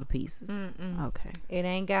got all the pieces. Okay. It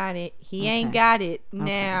ain't got it. He Okay. ain't got it.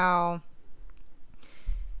 Now,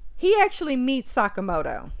 he actually meets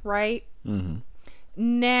Sakamoto, right? Mm-hmm.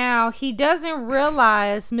 Now, he doesn't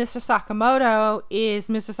realize Mr. Sakamoto is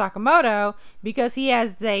Mr. Sakamoto because he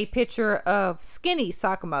has a picture of skinny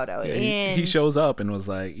Sakamoto. Yeah, and he shows up and was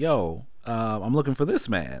like, yo, I'm looking for this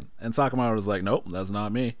man. And Sakamoto was like, nope, that's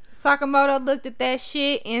not me. Sakamoto looked at that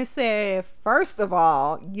shit and said, first of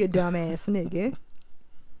all, you dumbass nigga.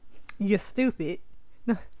 You stupid.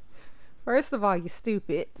 First of all, you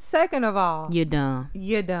stupid. Second of all, You're dumb.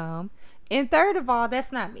 you're dumb. And third of all,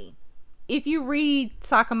 that's not me. If you read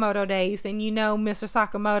Sakamoto Days, then you know Mr.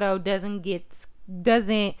 Sakamoto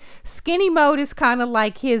doesn't skinny mode is kind of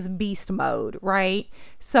like his beast mode, right?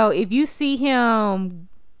 So if you see him,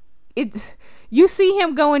 you see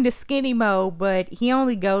him go into skinny mode, but he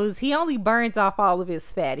only burns off all of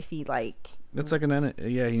his fat if he like. It's like he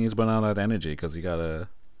needs to burn out that energy because you gotta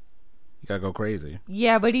go crazy.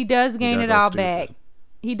 Yeah, but he does gain gotta it go all stupid. back.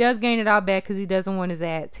 He does gain it all back because he doesn't want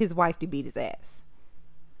his wife to beat his ass.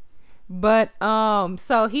 But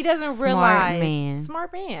so he doesn't realize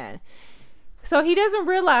smart man. So he doesn't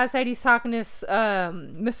realize that he's talking to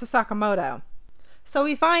Mr. Sakamoto. So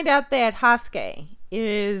we find out that Hasuke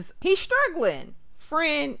he's struggling.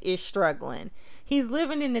 Friend is struggling. He's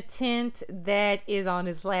living in a tent that is on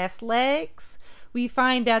his last legs. We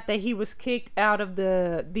find out that he was kicked out of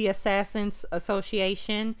the Assassins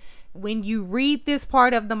Association. When you read this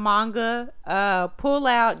part of the manga, pull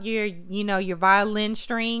out your violin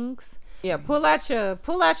strings Yeah, pull out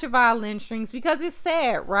your violin strings because it's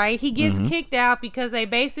sad, right? He gets kicked out because they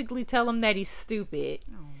basically tell him that he's stupid.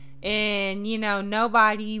 And,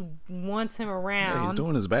 nobody wants him around. Yeah, he's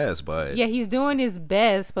doing his best, but... Yeah, he's doing his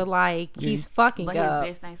best, but, he's fucking up. But his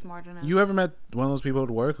best ain't smart enough. You ever met one of those people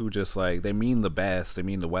at work who just, they mean the best, they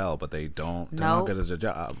mean the well, but they're not good at their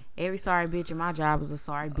job? Every sorry bitch in my job is a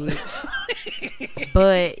sorry bitch.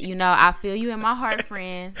 But, I feel you in my heart,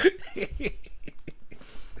 friend.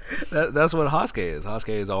 That's what Hosuke is. Hosuke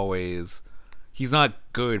is always... He's not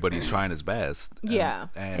good, but he's trying his best. Yeah.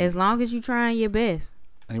 And as long as you're trying your best.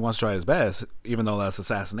 And he wants to try his best, even though that's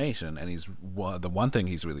assassination. And the one thing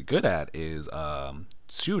he's really good at is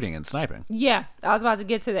shooting and sniping. Yeah, I was about to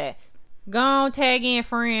get to that. Go on, tag in,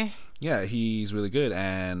 friend. Yeah, he's really good,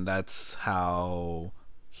 and that's how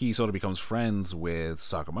he sort of becomes friends with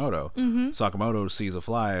Sakamoto. Sakamoto sees a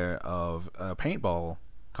flyer of a paintball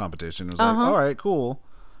competition. It was like, all right, cool.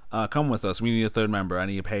 Come with us. We need a third member. I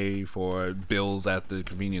need to pay for bills at the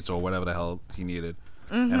convenience store, whatever the hell he needed.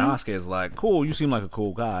 And Hosuke is like, cool, you seem like a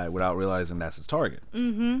cool guy, without realizing that's his target.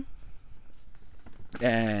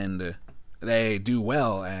 And they do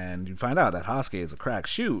well, and you find out that Hosuke is a crack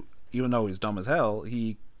shoot. Even though he's dumb as hell,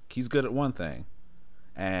 he's good at one thing.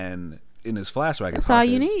 And in his flashback... That's all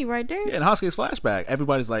you need right there. Yeah, in Hosuke's flashback,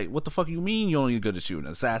 everybody's like, what the fuck you mean you only good at shooting?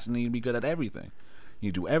 An assassin need to be good at everything.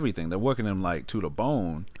 You do everything. They're working him, to the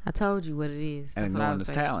bone. I told you what it is. And ignoring his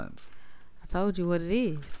talents. I told you what it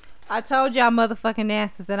is. I told y'all motherfucking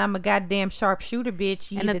asses that I'm a goddamn sharpshooter,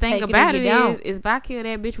 bitch. And the thing about it is if I kill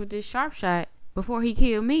that bitch with this sharp shot before he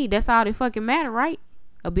killed me, that's all that fucking matter, right?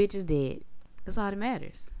 A bitch is dead. That's all that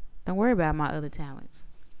matters. Don't worry about my other talents.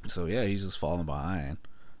 So yeah, he's just falling behind.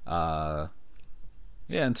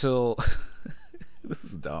 Until this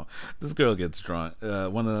is dumb. This girl gets drunk.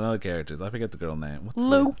 One of the other characters, I forget the girl name. What's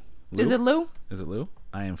Lou. Is it Lou? Is it Lou?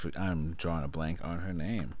 I'm drawing a blank on her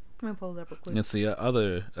name. I'm gonna pull it up real quick. It's the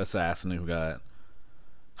other assassin who got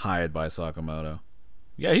hired by Sakamoto.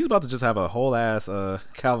 Yeah, he's about to just have a whole ass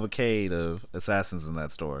cavalcade of assassins in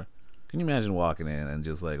that store. Can you imagine walking in and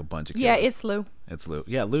just a bunch of kids? Yeah, it's Lou. It's Lou.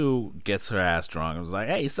 Yeah, Lou gets her ass drunk and was like,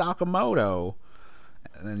 hey, Sakamoto.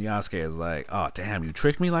 And then Yasuke is like, oh, damn, you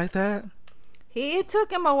tricked me like that? It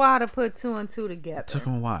took him a while to put two and two together. It took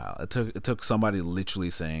him a while. It took somebody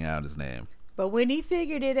literally saying out his name. But when he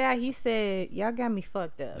figured it out, he said, y'all got me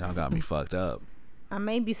fucked up. Y'all got me fucked up. I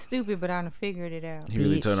may be stupid, but I done figured it out. He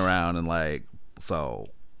really turned around and so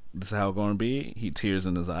this is how it's going to be? He tears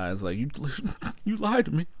in his eyes like, you lied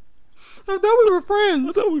to me. I thought we were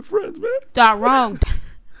friends. Man. Y'all wrong.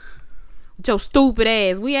 With your stupid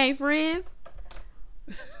ass. We ain't friends.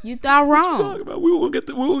 You thought wrong. What you talking about?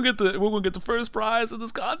 We're gonna get the first prize in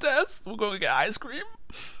this contest. We're gonna get ice cream.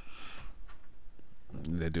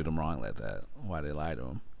 They do them wrong like that. Why they lie to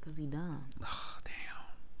him? Cause he dumb. Oh damn.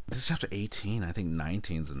 This is chapter 18. I think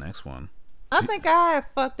 19's the next one. I think I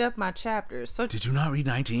fucked up my chapters. So did you not read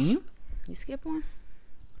 19? You skip one?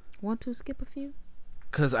 Want to skip a few?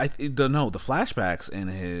 Cause the flashbacks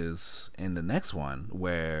in the next one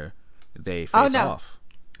where they face off.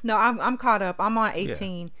 No, I'm caught up. I'm on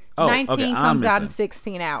 18. Yeah. Oh, 19 okay, comes out in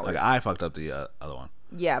 16 hours. Okay, I fucked up the other one.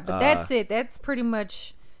 Yeah, but that's it. That's pretty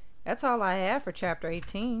much. That's all I have for chapter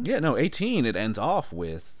 18. Yeah, no, 18. It ends off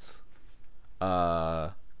with,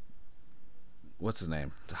 what's his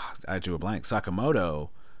name? I drew a blank. Sakamoto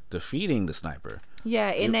defeating the sniper. Yeah,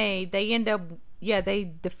 and they end up. Yeah,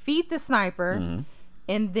 they defeat the sniper,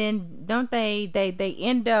 and then don't they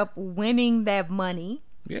end up winning that money.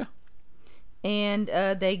 Yeah. And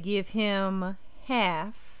they give him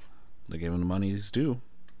half. They give him the money he's due.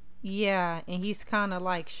 Yeah, and he's kind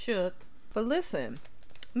of shook. But listen,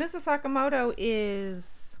 Mr. Sakamoto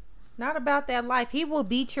is not about that life. He will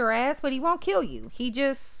beat your ass, but he won't kill you. He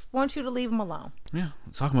just wants you to leave him alone. Yeah,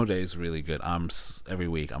 Sakamoto is really good. Every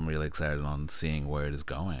week I'm really excited on seeing where it is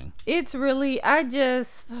going. It's really, I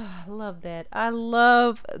just love that. I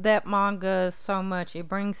love that manga so much. It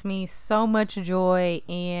brings me so much joy,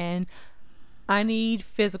 and I need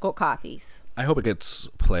physical copies. I hope it gets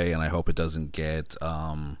play, and I hope it doesn't get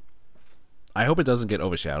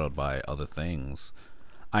overshadowed by other things.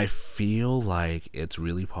 I feel like it's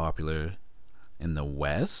really popular in the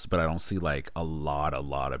West, but I don't see a lot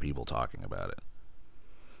of people talking about it.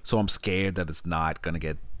 So I'm scared that it's not gonna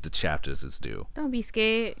get the chapters it's due. Don't be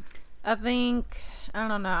scared. I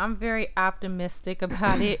don't know. I'm very optimistic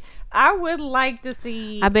about it. I would like to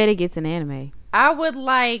see. I bet it gets an anime. I would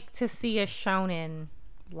like to see a shonen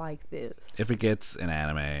like this. If it gets an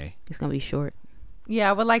anime, it's gonna be short. Yeah,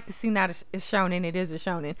 I would like to see not a shonen. It is a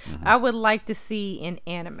shonen. I would like to see an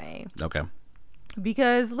anime. Okay.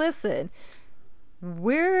 Because listen,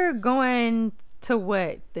 we're going to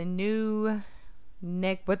what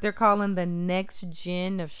they're calling the next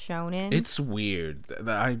gen of shonen. It's weird.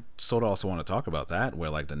 I sort of also want to talk about that, where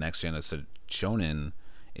like the next gen of shonen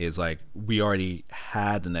is like we already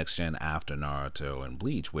had the next gen after Naruto and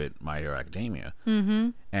Bleach with My Hero Academia,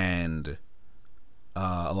 and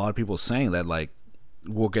a lot of people saying that like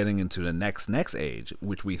we're getting into the next age,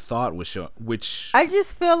 which we thought was which I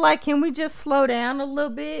just feel like, can we just slow down a little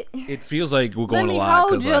bit? it feels like we're going Let me a lot.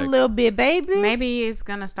 hold you a little bit, baby. Maybe it's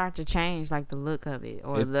gonna start to change, like the look of it,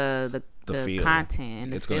 or the feel. content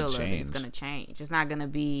and the It's feel gonna of it. change. It's gonna change. It's not gonna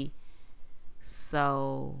be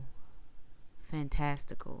so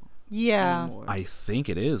fantastical. Yeah. Anymore. I think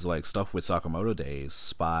it is like stuff with Sakamoto Days,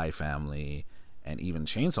 Spy Family, and even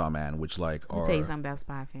Chainsaw Man, which like Let me tell you something about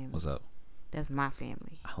Spy Family. What's up? That's my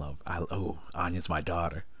family. Anya's my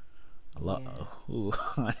daughter. I love. Yeah. Ooh,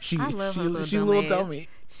 I love her little she's a dumb little ass. dummy.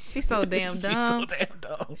 She's so damn dumb. She's so damn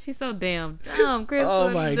dumb. She's so damn dumb, Crystal.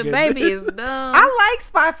 Oh my the goodness. baby is dumb. I like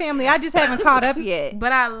Spy Family. I just haven't caught up yet.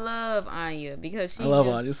 But I love Anya because I love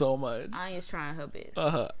Anya so much. Anya's trying her best.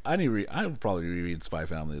 I'll probably reread Spy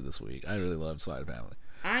Family this week. I really love Spy Family.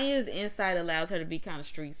 Anya's insight allows her to be kind of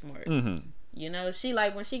street smart. Mm-hmm. You know, she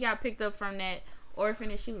like when she got picked up from that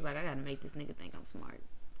orphanage, she was like, I gotta make this nigga think I'm smart.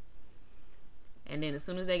 And then as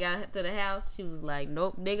soon as they got to the house, she was like,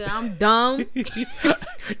 nope, nigga, I'm dumb.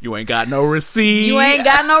 You ain't got no receipt. You ain't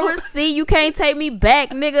got no receipt. You can't take me back,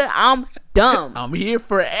 nigga. I'm dumb. I'm here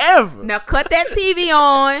forever. Now cut that TV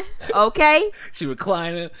on, okay? She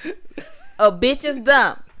reclining. A bitch is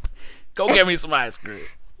dumb. Go get me some ice cream.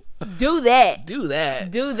 Do that. Do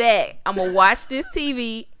that. Do that. I'm gonna watch this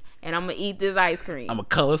TV and I'm gonna eat this ice cream I'm gonna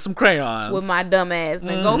color some crayons with my dumb ass.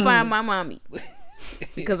 Then go find my mommy.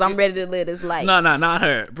 Because I'm ready to live this life. No, not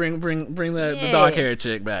her. Bring the dark haired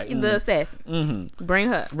chick back. The assassin. Mm-hmm. Bring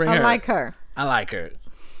her. I like her. I like her.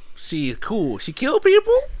 She's cool. She kill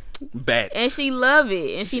people. Bet. And she love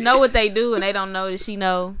it. And she know what they do, and they don't know that she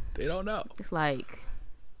know. They don't know. It's like,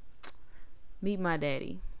 meet my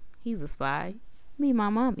daddy. He's a spy. Meet my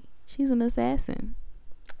mommy. She's an assassin.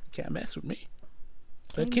 Can't mess with me.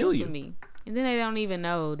 They'll Can't kill mess you. with me. And then they don't even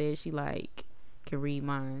know that she like can read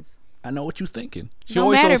minds. I know what you're thinking. She Don't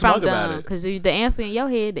always matter so if I'm smug about dumb, it. because the answer in your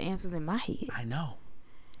head, the answer's in my head. I know.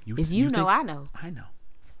 If you know, think, I know. I know.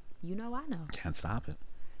 You know, I know. Can't stop it.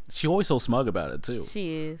 She always so smug about it too.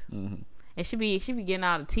 She is. Mm-hmm. And she be getting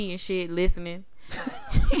all the tea and shit, listening.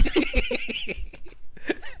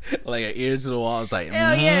 Like an ear to the wall. It's like,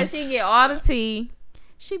 Hell yeah, she get all the tea.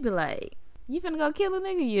 She be like, you finna go kill a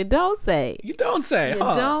nigga? You don't say. You don't say. You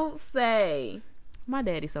huh? don't say. My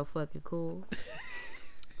daddy's so fucking cool.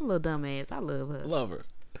 Little dumbass. I love her. Love her.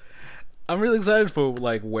 I'm really excited for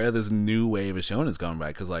like where this new wave of shonen is coming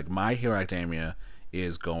back, because like My Hero Academia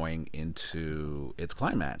is going into its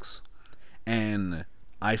climax, and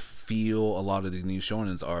I feel a lot of these new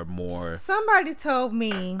shonens are more. Somebody told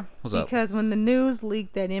me What's up? because when the news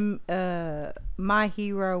leaked that My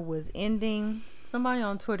Hero was ending, somebody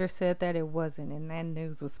on Twitter said that it wasn't, and that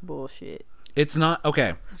news was bullshit. It's not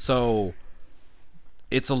okay. So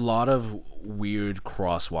it's a lot of weird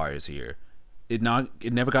cross wires here. It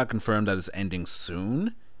never got confirmed that it's ending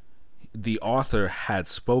soon. The author had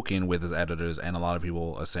spoken with his editors, and a lot of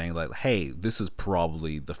people are saying like, hey, this is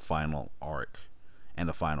probably the final arc and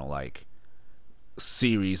the final like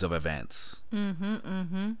series of events.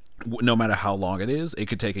 No matter how long it is, it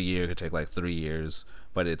could take a year, it could take like 3 years,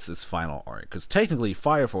 but it's its final arc, because technically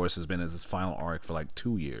Fire Force has been its final arc for like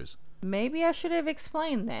 2 years. Maybe I should have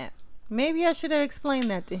explained that. Maybe I should have explained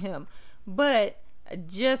that to him. But I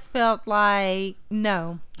just felt like,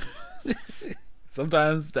 no.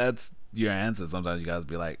 Sometimes that's your answer. Sometimes you guys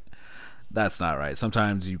be like, that's not right.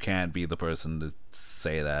 Sometimes you can't be the person to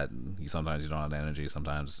say that. Sometimes you don't have the energy.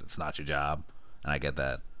 Sometimes it's not your job. And I get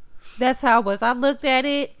that. That's how it was. I looked at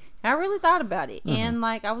it. I really thought about it. And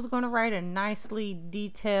like I was going to write a nicely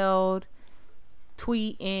detailed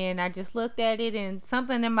tweet, and I just looked at it, and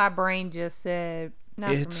something in my brain just said,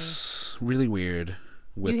 not It's really weird.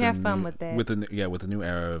 You have fun with that. With the new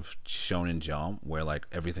era of Shonen Jump, where like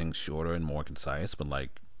everything's shorter and more concise, but like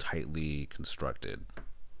tightly constructed.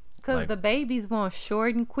 Because like, the babies want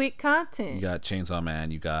short and quick content. You got Chainsaw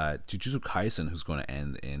Man. You got Jujutsu Kaisen, who's going to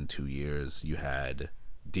end in 2 years. You had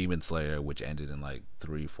Demon Slayer, which ended in like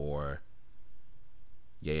 3-4.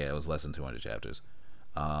 Yeah, it was less than 200 chapters.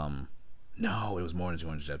 No, it was more than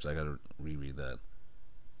 200 chapters. I gotta reread that.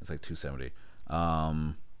 It's like 270.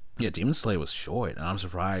 Yeah, Demon Slayer was short, and I'm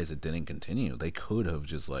surprised it didn't continue. They could have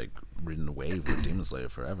just like ridden the wave with Demon Slayer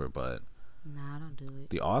forever, but Nah, don't do it.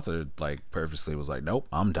 the author like purposely was like, nope,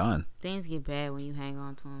 I'm done. Things get bad when you hang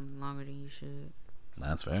on to them longer than you should.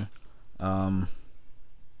 That's fair.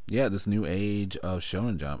 Yeah, this new age of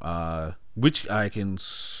Shonen Jump, which I can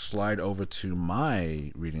slide over to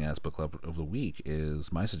my reading as book club of the week.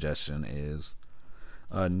 Is my suggestion is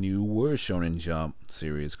a newer Shonen Jump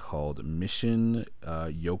series called Mission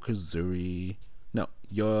Yokazuri. No,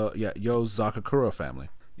 Yozakakura Family.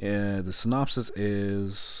 The synopsis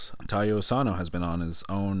is Taiyo Asano has been on his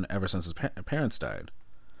own ever since his parents died.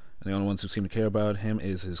 And the only ones who seem to care about him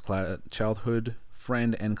is his childhood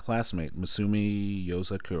friend and classmate, Masumi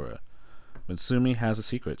Yozakura. Masumi has a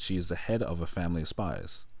secret. She is the head of a family of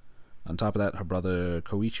spies. On top of that, her brother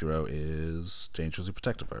Koichiro is dangerously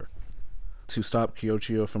protective of her. To stop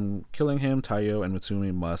Kyoichiro from killing him, Taiyo and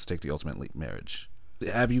Matsumi must take the ultimate leap marriage.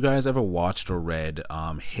 Have you guys ever watched or read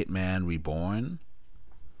Hitman Reborn?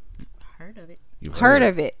 Heard of it. You've Heard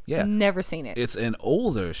of it. Yeah. Never seen it. It's an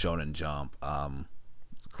older Shonen Jump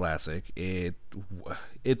classic.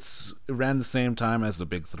 It's around the same time as the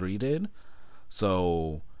Big Three did.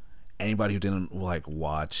 So anybody who didn't like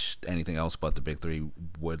watch anything else but the Big Three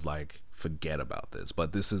would like forget about this.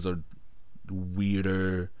 But this is a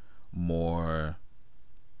weirder, more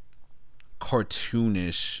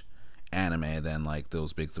cartoonish anime than like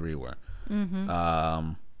those Big Three were.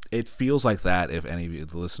 Mm-hmm. It feels like that if any of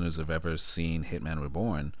the listeners have ever seen Hitman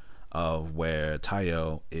Reborn, of where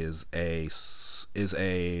Taiyo is a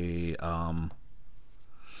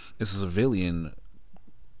civilian,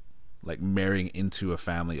 like marrying into a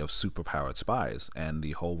family of superpowered spies, and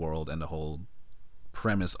the whole world and the whole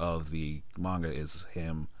premise of the manga is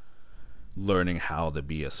him learning how to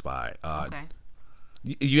be a spy. Okay.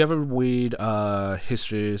 You ever read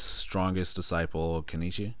History's Strongest Disciple,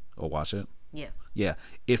 Kenichi, or watch it? Yeah. Yeah,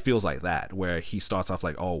 it feels like that, where he starts off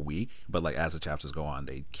like all weak, but like as the chapters go on,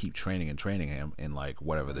 they keep training him in like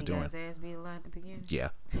whatever they're doing. His ass beat a lot at the beginning. Yeah.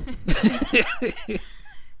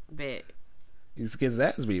 Bet. He gets his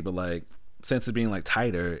ass beat, but like since it's being like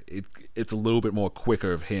tighter, it's a little bit more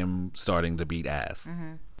quicker of him starting to beat ass.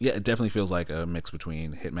 Mm-hmm. Yeah, it definitely feels like a mix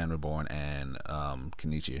between Hitman Reborn and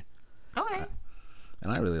Kenichi. Okay.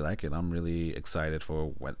 And I really like it. I'm really excited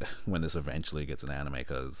for when this eventually gets an anime,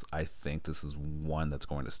 because I think this is one that's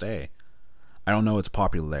going to stay. I don't know its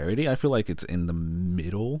popularity. I feel like it's in the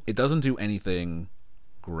middle. It doesn't do anything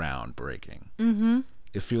groundbreaking. Mm-hmm.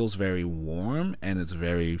 It feels very warm, and it's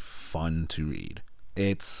very fun to read.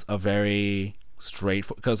 It's a very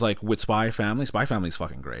straightforward, because like with Spy Family is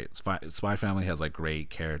fucking great. Spy Family has like great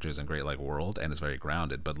characters and great like world, and it's very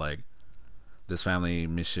grounded. But like this family,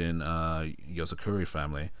 Mission Yozakuri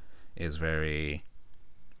Family, is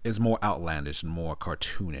more outlandish and more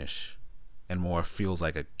cartoonish, and more feels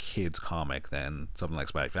like a kid's comic than something like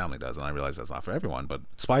Spy Family does. And I realize that's not for everyone, but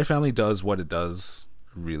Spy Family does what it does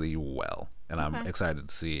really well, and I'm excited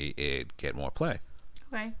to see it get more play.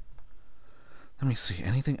 Okay. Let me see.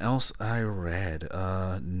 Anything else I read?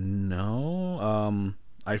 No.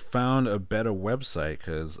 I found a better website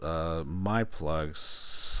because my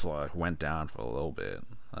plugs went down for a little bit.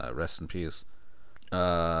 Rest in peace.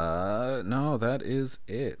 No, that is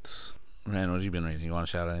it. Rand, what have you been reading? You want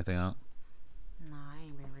to shout anything out? Nah, I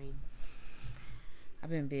ain't been reading. I've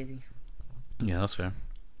been busy. Yeah, that's fair.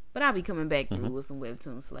 But I'll be coming back through with some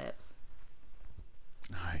webtoon slaps.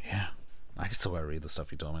 Alright, yeah. I can still read the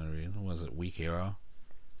stuff you told me to read. What was it? Weak Hero?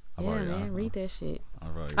 Read that shit.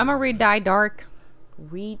 I'm gonna read Die Dark.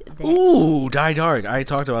 Read that. Ooh, Die Dark. I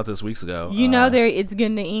talked about this weeks ago. You know, it's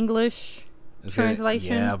getting the English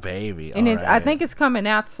translation. Yeah, baby. And I think it's coming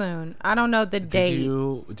out soon. I don't know the date.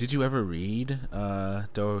 Did you ever read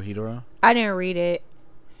Dorohedoro? I didn't read it.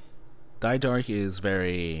 Die Dark is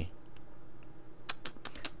very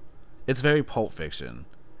Pulp Fiction.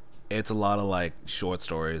 It's a lot of like short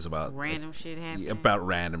stories about random shit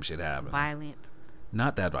happening. Violent.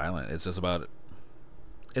 Not that violent. It's just about.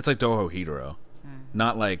 It's like Dorohedoro.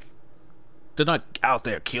 Not like they're not out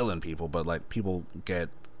there killing people, but like people get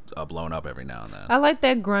blown up every now and then. I like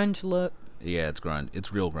that grunge look. Yeah, it's grunge.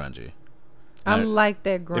 It's real grungy. I like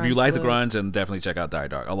that grunge. If you like look. the grunge, then definitely check out Die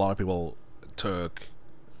Dark. A lot of people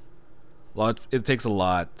it takes a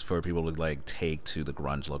lot for people to like take to the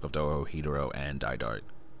grunge look of Dorohedoro and Die Dark.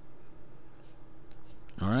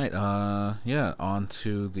 All right, yeah, on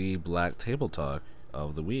to the Black Table Talk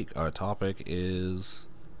of the week. Our topic is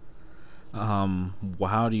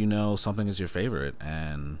how do you know something is your favorite,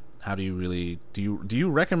 and how do you really do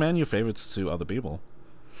you recommend your favorites to other people?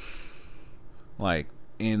 Like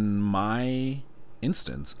in my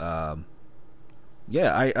instance, yeah,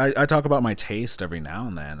 I talk about my taste every now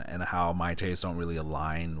and then, and how my tastes don't really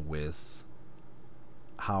align with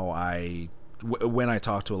how when I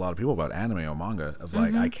talk to a lot of people about anime or manga, of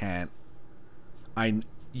like I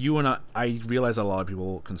you and I realize a lot of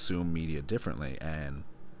people consume media differently, and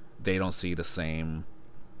they don't see the same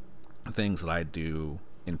things that I do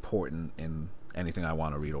important in anything I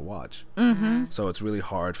want to read or watch. Mm-hmm. So it's really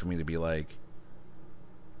hard for me to be like,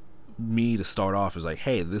 me to start off is like,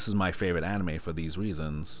 hey, this is my favorite anime for these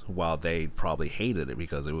reasons, while they probably hated it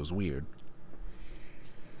because it was weird.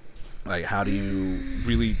 Like, how do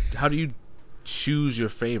you choose your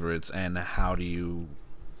favorites, and how do you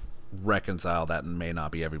reconcile that and may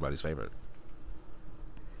not be everybody's favorite?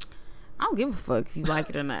 I don't give a fuck if you like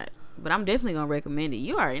it or not, but I'm definitely gonna recommend it.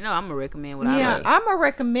 You already know I'm gonna recommend what I like. I'm gonna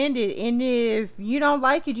recommend it, and if you don't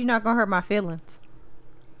like it, you're not gonna hurt my feelings.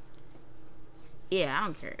 Yeah, I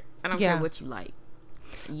don't care. I don't care what you like.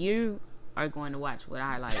 You are going to watch what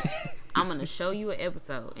I like. I'm gonna show you an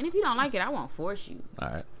episode, and if you don't like it, I won't force you. All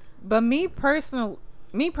right. But me personally,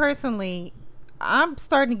 I'm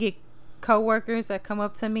starting to get coworkers that come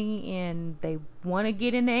up to me and they want to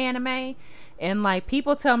get into anime, and like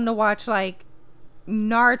people tell them to watch like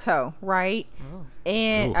Naruto, right? Oh.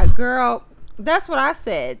 And a girl, that's what I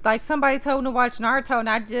said. Like somebody told me to watch Naruto, and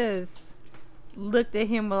I just looked at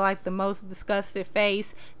him with like the most disgusted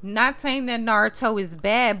face. Not saying that Naruto is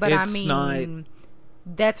bad, but I mean,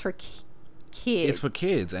 that's for kids. It's for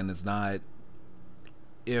kids, and it's not.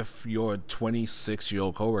 If your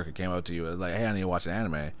 26-year-old coworker came up to you and like, hey, I need to watch an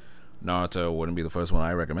anime, Naruto wouldn't be the first one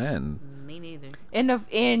I recommend. Me neither.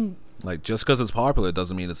 And like, just because it's popular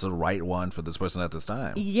doesn't mean it's the right one for this person at this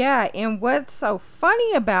time. Yeah, and what's so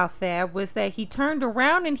funny about that was that he turned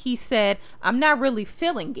around and he said, I'm not really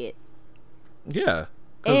feeling it. Yeah.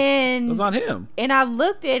 And it was on him. And I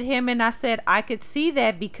looked at him and I said, I could see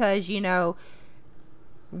that because, you know,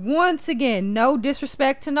 once again, no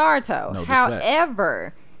disrespect to Naruto. No disrespect.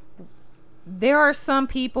 However, there are some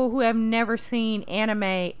people who have never seen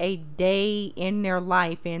anime a day in their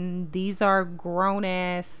life, and these are grown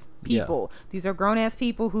ass people. Yeah. These are grown ass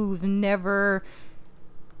people who've never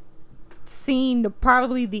seen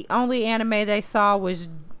probably the only anime they saw was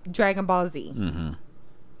Dragon Ball Z. Mm-hmm.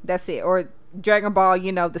 That's it. Or Dragon Ball,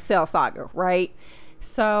 you know, the Cell Saga, right?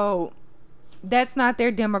 So that's not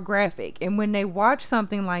their demographic, and when they watch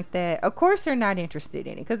something like that, of course they're not interested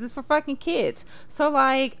in it because it's for fucking kids. So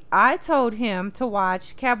like, I told him to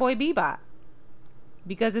watch Cowboy Bebop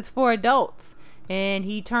because it's for adults, and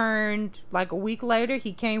he turned like a week later,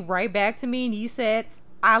 he came right back to me and he said,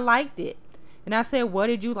 I liked it. And I said, what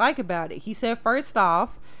did you like about it? He said, first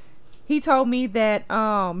off, he told me that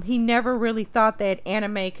he never really thought that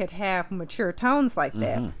anime could have mature tones like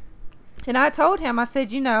that. Mm-hmm. And I told him, I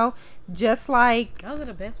said, you know, just like... Those are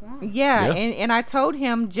the best ones. Yeah. And I told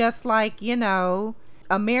him, just like, you know,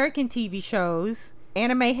 American TV shows,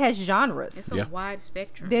 anime has genres. It's a wide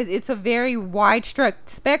spectrum. It's a very wide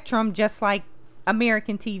spectrum, just like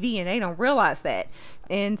American TV, and they don't realize that.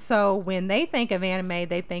 And so when they think of anime,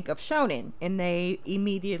 they think of shonen, and they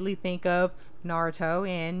immediately think of Naruto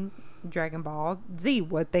and Dragon Ball Z,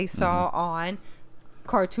 what they saw on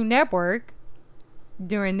Cartoon Network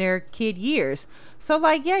during their kid years. So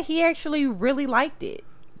like, yeah, he actually really liked it.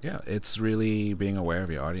 Yeah, it's really being aware of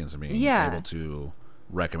your audience and being able to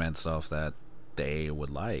recommend stuff that they would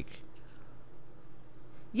like.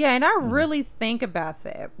 Yeah, and I really think about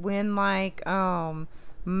that when like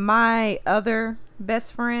my other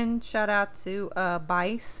best friend, shout out to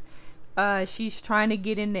Bice, she's trying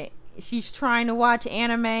to watch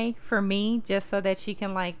anime for me just so that she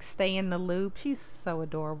can like stay in the loop. She's so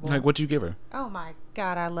adorable. Like, what'd you give her? Oh my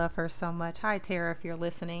God, I love her so much. Hi Tara, if you're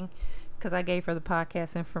listening, because I gave her the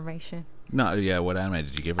podcast information. No, yeah, what anime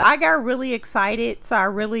did you give her? I got really excited, so I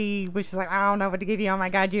really was just like, I don't know what to give you. Oh my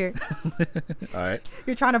God, you're all right.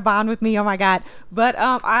 You're trying to bond with me. Oh my God. But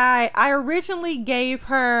I originally gave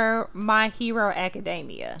her My Hero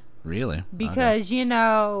Academia. Really? Because you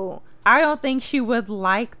know, I don't think she would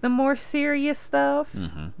like the more serious stuff,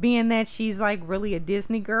 being that she's like really a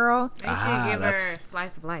Disney girl. They should give her a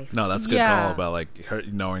slice of life. No, that's a good call about like her,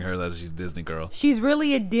 knowing her that she's a Disney girl. She's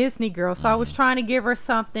really a Disney girl, so I was trying to give her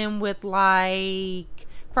something with like,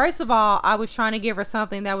 first of all, I was trying to give her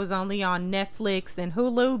something that was only on Netflix and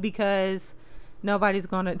Hulu because nobody's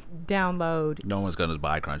gonna download. No one's gonna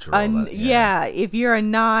buy Crunchyroll. If you're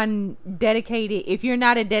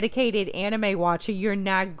not a dedicated anime watcher, you're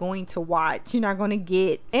not going to watch. You're not going to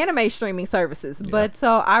get anime streaming services. Yeah. But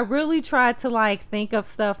so I really tried to like think of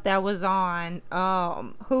stuff that was on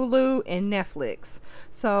Hulu and Netflix.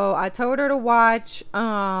 So I told her to watch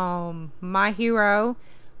My Hero.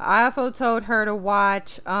 I also told her to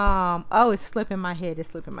watch it's slipping my head.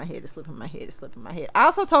 I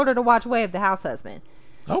also told her to watch Way of the House Husband.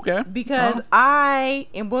 Okay. Because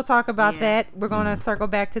and we'll talk about that. We're going to circle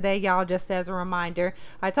back to that, y'all, just as a reminder.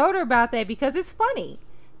 I told her about that because it's funny.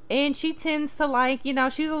 And she tends to like,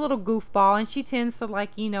 she's a little goofball, and she tends to like,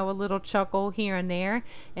 a little chuckle here and there.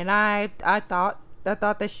 And I thought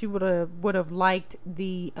that she would have liked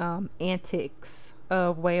the antics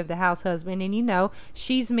of Way of the House Husband. And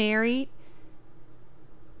she's married.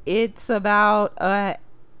 It's about a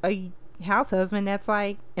house husband that's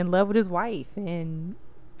like in love with his wife and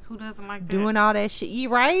who doesn't like that? Doing all that shit,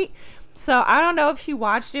 right? So I don't know if she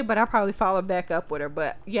watched it, but I probably followed back up with her.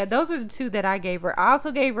 But yeah, those are the two that I gave her. I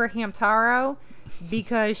also gave her Hamtaro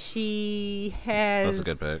because she has That's a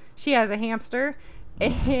good pick. She has a hamster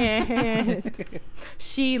and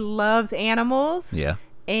she loves animals. Yeah.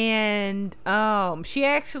 And she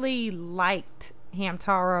actually liked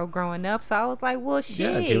Hamtaro growing up, so I was like, well,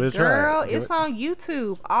 shit, give it a girl, try. it's on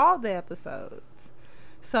YouTube, all the episodes.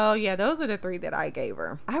 So yeah, those are the three that I gave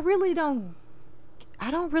her. I don't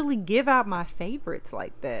really give out my favorites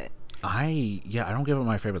like that. I don't give it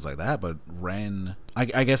my favorites like that, but Ren,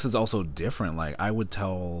 I guess it's also different. Like, I would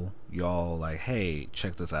tell y'all, like, hey,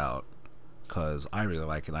 check this out, because I really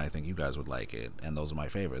like it, and I think you guys would like it, and those are my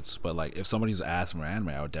favorites. But, like, if somebody's asking for anime,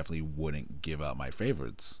 I would definitely wouldn't give out my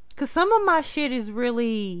favorites. Because some of my shit is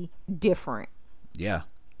really different. Yeah.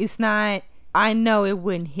 It's not, I know it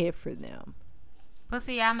wouldn't hit for them. But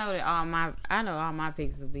see, I know that all my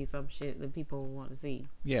picks will be some shit that people want to see.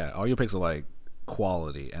 Yeah, all your picks are, like,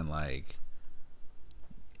 quality, and, like,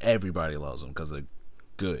 everybody loves them because they're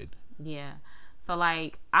good. Yeah. So,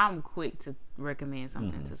 like, I'm quick to recommend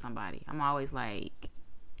something to somebody. I'm always like,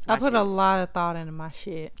 I put a lot of thought into my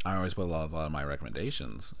shit. I always put a lot of my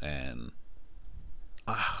recommendations, and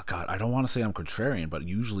God, I don't want to say I'm contrarian, but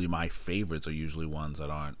usually my favorites are usually ones that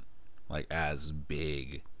aren't like as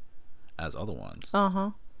big as other ones.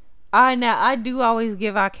 I do always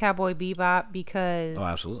give out Cowboy Bebop because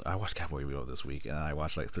absolutely, I watched Cowboy Bebop this week, and I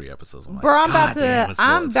watched like 3 episodes. I'm bro, like,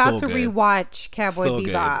 I'm about to rewatch Cowboy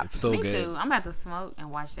Bebop. It's still Me good. too. I'm about to smoke and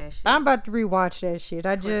watch that shit. I'm about to rewatch that shit.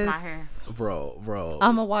 Twist my hair. Bro.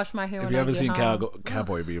 I'm gonna wash my hair. If you haven't seen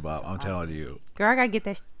Cowboy Bebop, I'm telling you, girl, I gotta get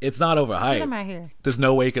that. It's not overhyped. Shit in my hair. There's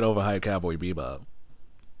no way you can overhype Cowboy Bebop.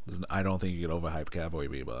 I don't think you can overhype Cowboy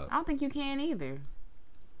Bebop. I don't think you can either.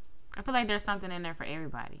 I feel like there's something in there for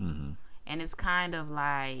everybody. And it's kind of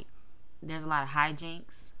like there's a lot of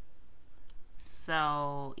hijinks.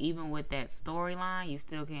 So even with that storyline, you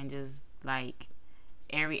still can just like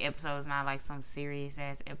every episode is not like some serious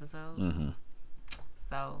ass episode.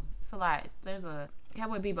 So it's a lot.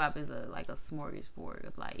 Cowboy Bebop is like a smorgasbord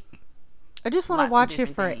of like. I just want to watch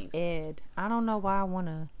it for things. Ed. I don't know why I want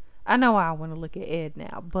to. I know why I want to look at Ed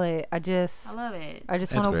now, but I love it. I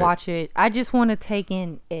just want to watch it. I just want to take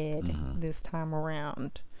in Ed this time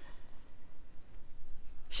around.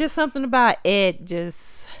 It's just something about Ed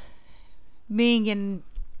just being in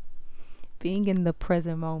the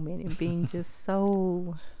present moment and being just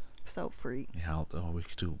so free. Yeah, we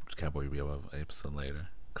could do Cowboy Bebop episode later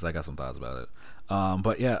because I got some thoughts about it.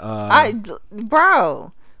 But yeah,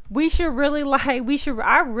 bro,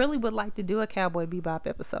 I really would like to do a Cowboy Bebop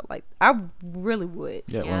episode. Like, I really would.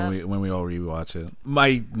 Yeah, when we all rewatch it.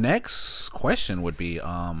 My next question would be,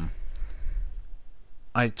 I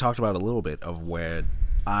talked about a little bit of where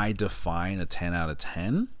I define a 10 out of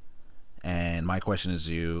 10, and my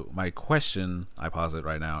question I posit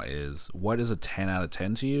right now is, what is a 10 out of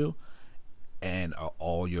 10 to you, and are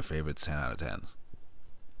all your favorites 10 out of 10s?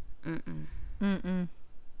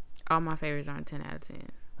 All my favorites aren't 10 out of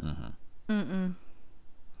 10s.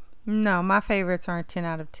 No, my favorites aren't 10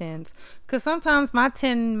 out of 10s. Because sometimes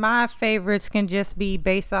my favorites can just be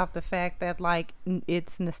based off the fact that, like,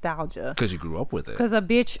 it's nostalgia. Because you grew up with it. Because a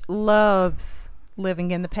bitch loves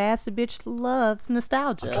living in the past. A bitch loves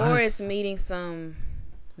nostalgia. Or it's meeting some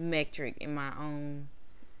metric in my own...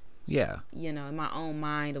 Yeah. In my own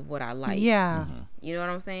mind of what I like. Yeah. You know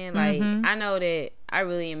what I'm saying? Like, I know that I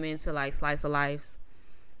really am into, like, slice of life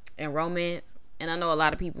and romance. And I know a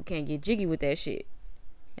lot of people can't get jiggy with that shit.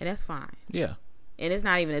 And that's fine. Yeah. And it's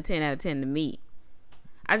not even a 10 out of 10 to me.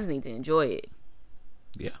 I just need to enjoy it.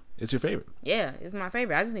 Yeah. It's your favorite. Yeah, it's my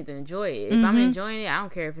favorite. I just need to enjoy it. If I'm enjoying it, I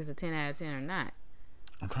don't care if it's a 10 out of 10 or not.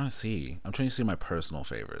 I'm trying to see my personal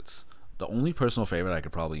favorites. The only personal favorite I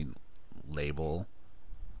could probably label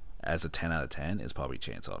as a 10 out of 10 is probably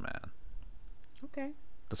Chainsaw Man. Okay.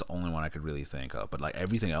 That's the only one I could really think of. But, like,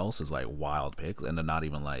 everything else is, like, wild picks. And they're not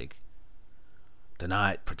even, like... They're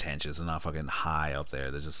not pretentious. They're not fucking high up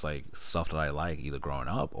there. They're just, like, stuff that I like either growing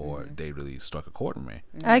up or they really struck a chord with me.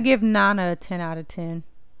 I give Nana a 10 out of 10.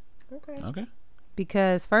 Okay. Okay.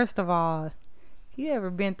 Because, first of all, you ever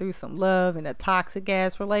been through some love in a toxic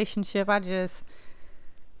ass relationship, I just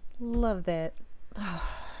love that.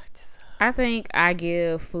 I think I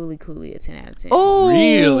give Fooly Cooley a 10 out of 10. Oh,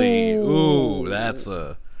 Really? Ooh, that's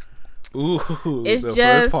a. Ooh, It's the just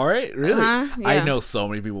first part, really. yeah. I know so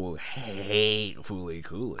many people who hate Fooly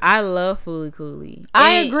Cooley. I love Fooly Cooley.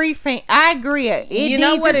 I And agree. I agree. It you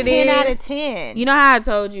know needs what a it 10 out of is? 10. You know how I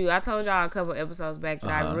told y'all a couple episodes back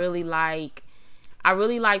that I really like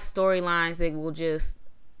storylines that will just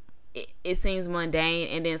it seems mundane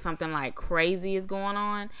and then something like crazy is going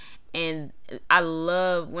on. And I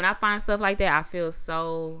love when I find stuff like that. I feel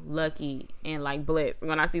so lucky and like blessed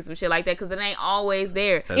when I see some shit like that because it ain't always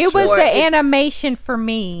there. It was the animation for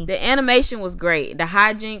me. The animation was great. The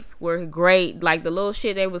hijinks were great. Like the little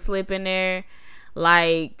shit they would slip in there,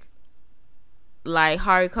 like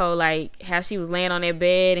Haruko, like how she was laying on that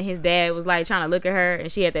bed and his dad was like trying to look at her and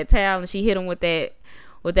she had that towel and she hit him with that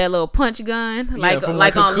little punch gun, like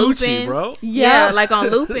on Lupin, bro. Yeah, like on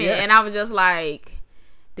Lupin. Yeah. And I was just like,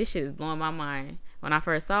 this shit is blowing my mind. When I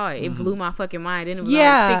first saw it, it blew my fucking mind. Then it was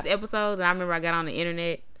only 6 episodes, and I remember I got on the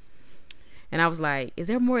internet, and I was like, "Is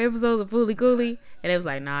there more episodes of Fooly Cooley?" And it was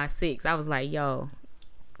like, "Nah, 6." I was like, "Yo,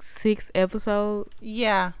 6 episodes?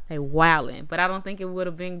 Yeah, they wildin'." But I don't think it would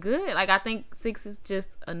have been good. Like I think 6 is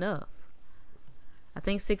just enough.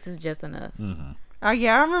 Mm-hmm. Oh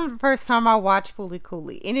yeah, I remember the first time I watched Fooly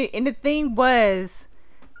Cooley, and the thing was,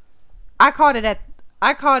 I caught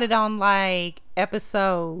it on like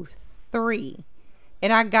episode 3,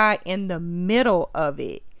 and I got in the middle of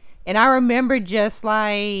it, and I remember just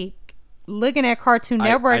like looking at Cartoon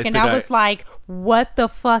Network, and I was like, "What the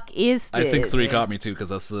fuck is this?" I think 3 caught me too because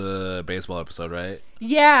that's the baseball episode, right?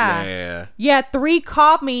 Yeah. 3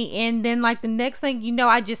 caught me, and then like the next thing you know,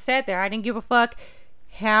 I just sat there. I didn't give a fuck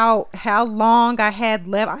how long I had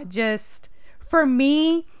left. For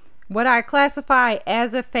me, what I classify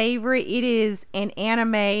as a favorite, it is an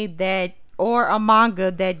anime that or a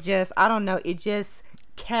manga that just, I don't know, it just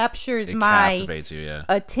captures my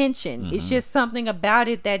attention. It's just something about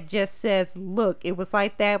it that just says, look, it was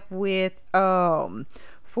like that with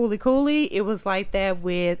Fooly Cooley, it was like that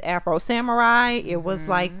with Afro Samurai, it was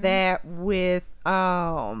like that with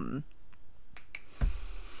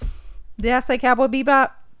did I say Cowboy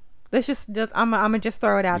Bebop? Let's just I'm gonna just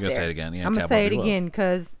throw it out there. Say it again. Yeah, I'm gonna say it again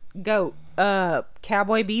because Cowboy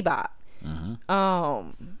Bebop.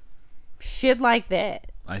 Shit like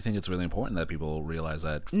that. I think it's really important that people realize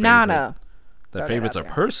that favorites are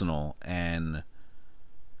personal, and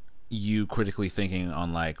you critically thinking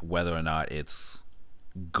on like whether or not it's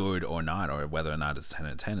good or not, or whether or not it's 10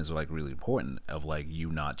 out of 10 is like really important, of like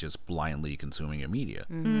you not just blindly consuming your media.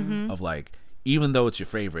 Of like, even though it's your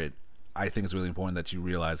favorite, I think it's really important that you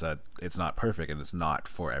realize that it's not perfect and it's not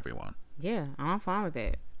for everyone. Yeah, I'm fine with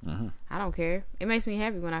that. I don't care. It makes me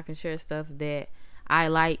happy when I can share stuff that I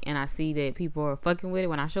like and I see that people are fucking with it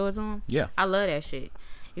when I show it to them. Yeah, I love that shit.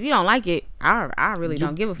 If you don't like it, I really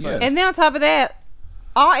don't give a fuck. Yeah. And then on top of that,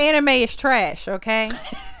 all anime is trash, okay?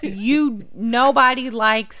 Nobody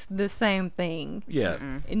likes the same thing. Yeah.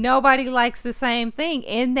 Nobody likes the same thing,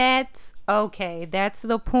 and that's okay. That's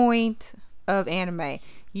the point of anime.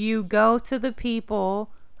 You go to the people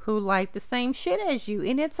who like the same shit as you,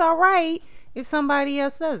 and it's all right if somebody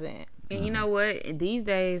else doesn't. And you know what? These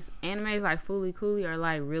days, animes like Fooly Cooley are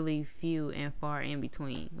like really few and far in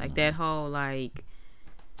between. Like that whole like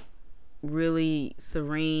really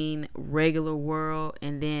serene regular world,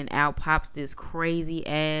 and then out pops this crazy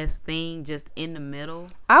ass thing just in the middle.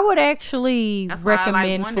 I would actually recommend why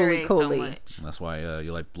I like Wonder Fooly Egg Cooley. so much. That's why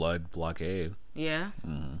you like Blood Blockade. Yeah,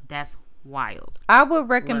 that's wild. I would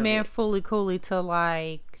recommend Fooly Cooley to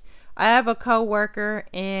like. I have a coworker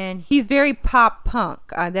and he's very pop punk.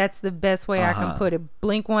 That's the best way I can put it.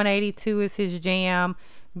 Blink 182 is his jam.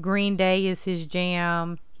 Green Day is his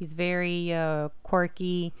jam. He's very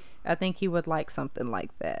quirky. I think he would like something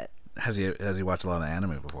like that. Has he watched a lot of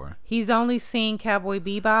anime before? He's only seen Cowboy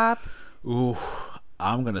Bebop. Ooh,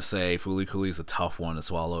 I'm gonna say Fooly Cooley is a tough one to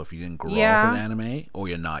swallow if you didn't grow up in anime or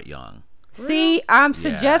you're not young. See, I'm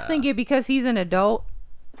suggesting it because he's an adult.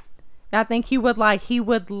 I think he would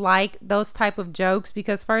like those type of jokes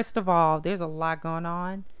because first of all, there's a lot going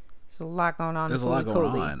on. There's a lot going on. There's a lot going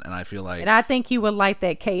on, and I feel like, and I think he would like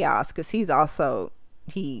that chaos because he also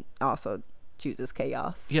chooses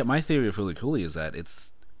chaos. Yeah, my theory of Fooly Cooley is that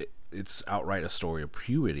it's outright a story of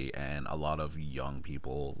puberty, and a lot of young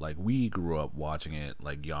people, like we grew up watching it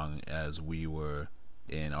like young as we were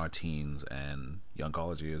in our teens and young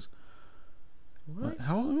college years. What?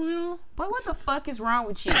 How old are you? Boy, what the fuck is wrong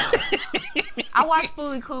with you? I watched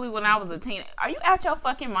Fooly Cooley when I was a teen. Are you out your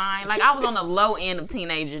fucking mind? Like, I was on the low end of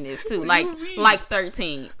teenagerness too. Like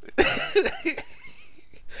 13.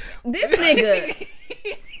 This nigga.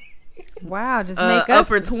 Wow, just make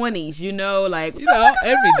us upper 20s, you know, like, You know, what's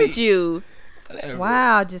wrong everything. with you?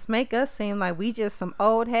 Wow, just make us seem like we just some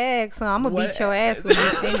old hags. So I'm gonna beat your ass when you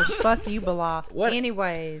finish. Fuck you, Bilal. What?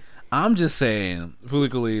 Anyways, I'm just saying, Fooly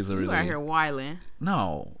Cooley is a You really... out here wilding.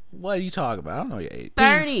 No. What are you talking about? I don't know your age.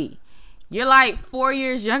 30. You're like 4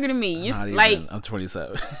 years younger than me. You're Not even. like, I'm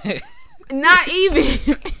 27. not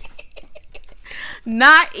even.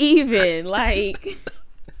 Not even. Like,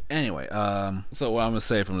 Anyway, so what I'm gonna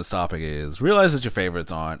say from this topic is realize that your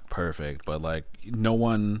favorites aren't perfect, but like no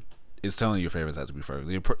one is telling you your favorites have to be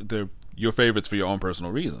perfect. They're your favorites for your own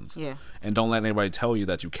personal reasons. yeah. And don't let anybody tell you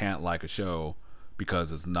that you can't like a show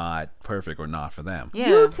because it's not perfect or not for them. Yeah.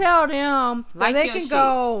 you tell them that Like they your can shit.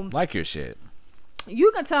 go. Like your shit.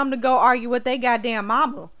 You can tell them to go argue with their goddamn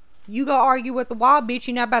mama. You go argue with the wall, bitch.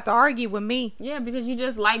 You're not about to argue with me. Yeah, because you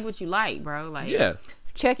just like what you like, bro. Like, Yeah.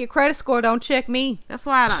 Check your credit score. Don't check me. that's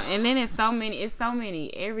why I don't. And then it's so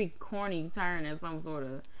many. Every corner you turn, there's some sort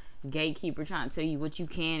of gatekeeper trying to tell you what you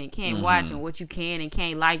can and can't watch and what you can and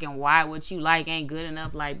can't like and why what you like ain't good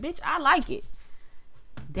enough. Like, bitch, I like it.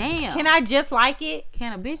 Damn. Can I just like it?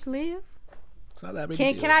 Can a bitch live? It's not that big a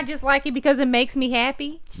Can deal. can I just like it because it makes me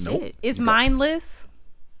happy? Nope. Shit. It's Okay. mindless.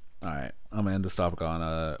 All right. I'm gonna end this topic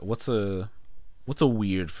on what's a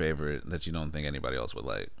weird favorite that you don't think anybody else would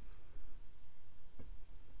like?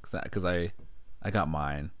 Because I got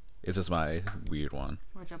mine. It's just my weird one.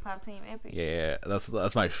 What's your pop team epic? Yeah,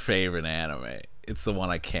 that's my favorite anime. It's the one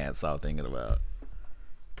I can't stop thinking about.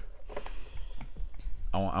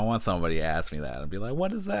 I want somebody to ask me that and be like,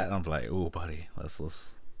 "What is that?" And I'm like, "Ooh, buddy,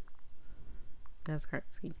 let's." That's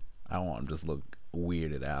crazy. I don't want to just look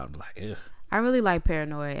weirded out and be like, "Ugh, I really like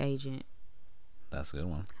Paranoid Agent. that's a good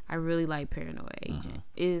one." I really like Paranoid Agent.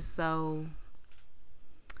 It's so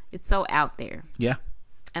out there. Yeah,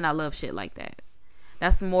 And I love shit like that.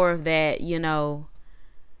 That's more of that, you know,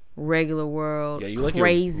 regular world, yeah, you like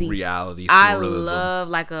crazy. your reality. I surrealism. love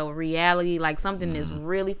like a reality, like something that's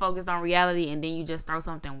really focused on reality, and then you just throw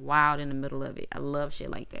something wild in the middle of it. I love shit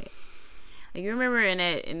like that. Like, you remember in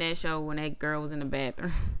that show when that girl was in the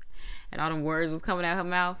bathroom and all them words was coming out her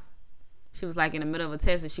mouth? She was like in the middle of a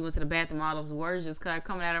test and she went to the bathroom, all those words just started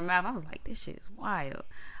coming out her mouth. I was like, this shit is wild.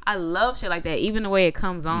 I love shit like that, even the way it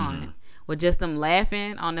comes on with just them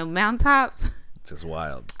laughing on the mountaintops. Just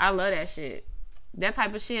wild. I love that shit. That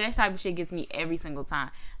type of shit gets me every single time.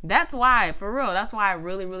 That's why, for real, that's why I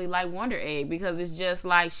really, really like Wonder Egg, because it's just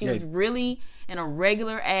like she was really in a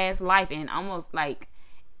regular ass life and almost like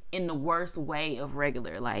in the worst way of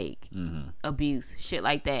regular, like abuse, shit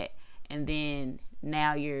like that. And then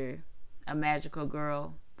now you're a magical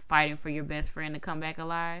girl fighting for your best friend to come back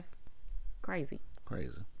alive. Crazy.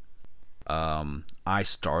 I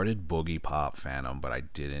started Boogie Pop Phantom, but I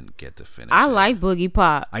didn't get to finish. I it. like Boogie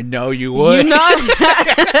Pop. I know you would. You know,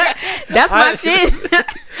 that's my shit.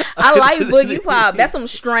 I like Boogie Pop. That's some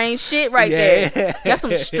strange shit right there. That's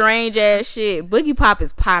some strange ass shit. Boogie Pop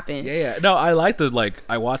is popping. Yeah. No, I like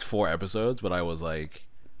I watched 4 episodes, but I was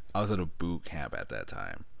at a boot camp at that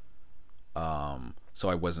time. So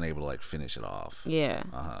I wasn't able to like finish it off. Yeah.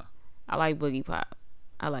 Uh-huh. I like Boogie Pop.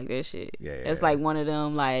 I like that shit. Yeah, It's like one of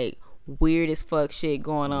them like weird as fuck shit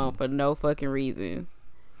going on for no fucking reason.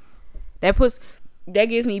 That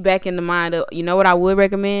gives me back in the mind of, you know what I would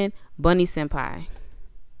recommend? Bunny Senpai.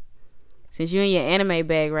 Since you're in your anime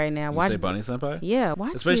bag right now, You watch say Bunny Senpai? Yeah,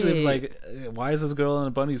 watch Especially it. if it's like, why is this girl in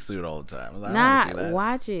a bunny suit all the time? I was like, I don't wanna see that.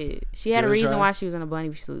 Watch it. She had Give a it a reason try? why she was in a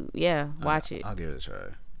bunny suit. Yeah, watch it. I'll give it a try.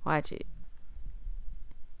 Watch it.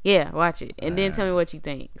 Yeah, watch it. And then tell me what you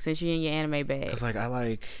think, since you're in your anime bag. Cause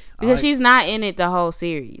like Because she's not in it the whole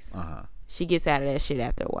series. Uh-huh. She gets out of that shit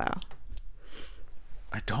after a while.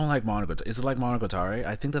 I don't like Monogatari. Is it like Monogatari?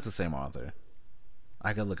 I think that's the same author.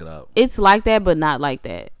 I could look it up. It's like that, but not like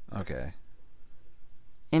that. Okay.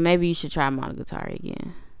 And maybe you should try Monogatari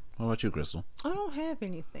again. What about you, Crystal? I don't have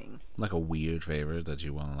anything. Like a weird favorite that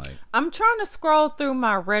you want to like? I'm trying to scroll through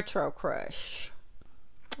my retro crush.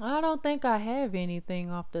 I don't think I have anything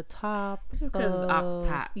off the top. This is because it's off the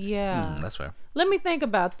top. Yeah. That's fair. Let me think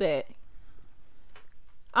about that.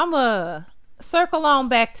 I'm a circle on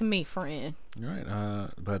back to me, friend. All right.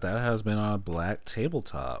 But that has been on Black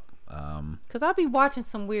Tabletop. Because I'll be watching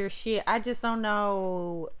some weird shit. I just don't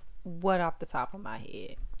know what off the top of my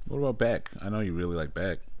head. What about Beck? I know you really like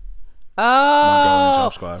Beck. Oh,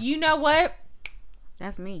 Chop Squad. you know what?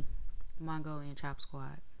 That's me. Mongolian Chop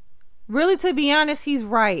Squad. Really, to be honest, he's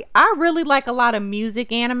right. I really like a lot of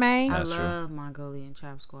music anime. I That's true. love Mongolian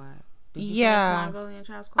Trap Squad. Did you Yeah. finish Mongolian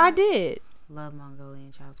Trap Squad? I did. Love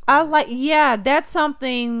Mongolian Trap Squad. I like, yeah, that's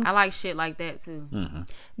something. I like shit like that too.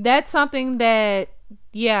 That's something that,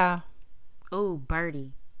 yeah. Ooh,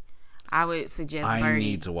 Birdie. I would suggest I Birdie.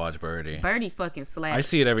 need to watch Birdie. Birdie fucking slaps. I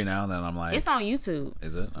see it every now and then. I'm like, It's on YouTube.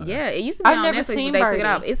 is it? Okay. Yeah, it used to be I've on never Netflix, seen but they took it Birdie.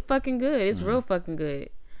 off. It's fucking good. It's real fucking good.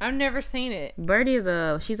 I've never seen it. Birdie is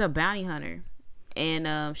she's a bounty hunter,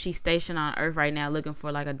 and she's stationed on Earth right now looking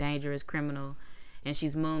for like a dangerous criminal, and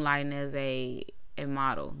she's moonlighting as a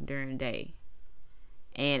model during the day.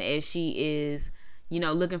 And as she is,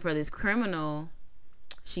 looking for this criminal,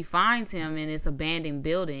 she finds him in this abandoned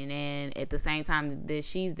building, and at the same time that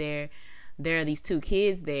she's there are these two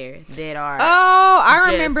kids there that are. Oh, I just-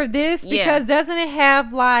 remember this because doesn't it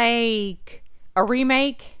have like a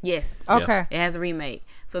remake? Yes. Okay. It has a remake.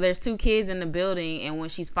 So there's two kids in the building, and when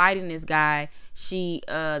she's fighting this guy,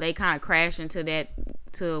 they kind of crash into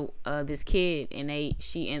this kid, and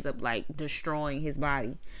she ends up like destroying his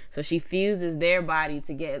body. So she fuses their body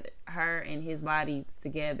together, her and his bodies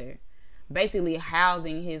together, basically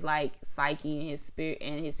housing his like psyche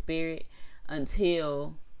and his spirit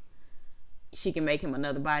until she can make him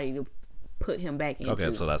another body to put him back into.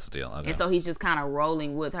 Okay, so that's the deal. Okay. And so he's just kind of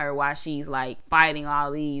rolling with her while she's like fighting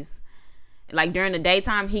all these. Like during the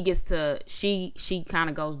daytime, he gets to she kind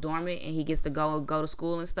of goes dormant, and he gets to go to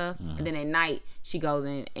school and stuff. And then at night, she goes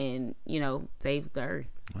in and saves the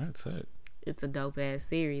earth. All right, sick. It's a dope ass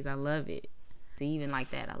series. I love it. To even like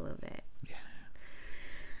that, I love that.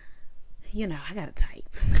 Yeah. I got to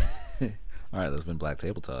type. All right, that's been Black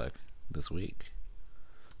Table Talk this week.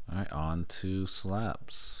 All right, on to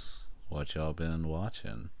slaps. What y'all been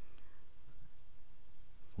watching?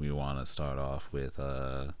 We want to start off with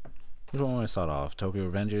which one want to start off? Tokyo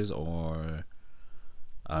Revengers or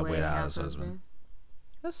Way to House Husband?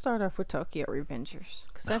 Let's start off with Tokyo Revengers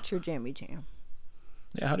because that's your jammy jam.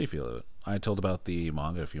 Yeah, how do you feel about it? I told about the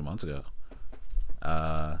manga a few months ago,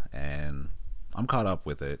 and I'm caught up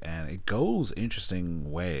with it, and it goes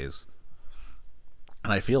interesting ways.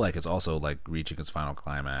 And I feel like it's also like reaching its final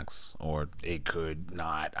climax, or it could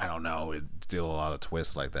not. I don't know. It still a lot of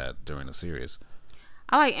twists like that during the series.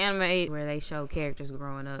 I like anime where they show characters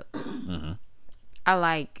growing up. I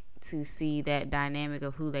like to see that dynamic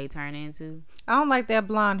of who they turn into. I don't like that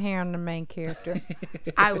blonde hair on the main character.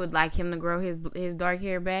 I would like him to grow his dark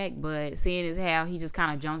hair back, but seeing as how he just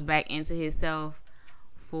kind of jumps back into himself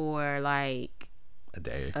for like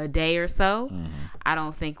A day or so, I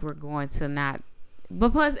don't think we're going to not.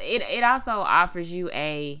 But plus, it also offers you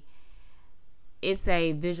it's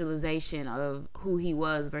a visualization of who he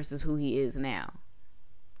was versus who he is now.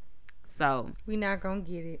 So We not gonna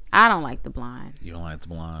get it. I don't like the blonde. You don't like the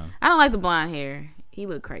blonde? I don't like the blonde hair. He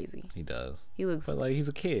look crazy. He does. He looks. But like he's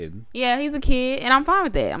a kid. Yeah, he's a kid, and I'm fine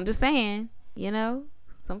with that. I'm just saying,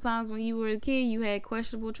 sometimes when you were a kid, you had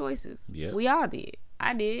questionable choices. Yeah. We all did.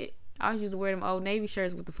 I did. I always used to wear them old Navy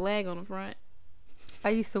shirts with the flag on the front. I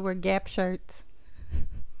used to wear Gap shirts.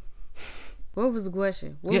 What was the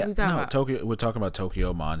question? What were we talking about? We're talking about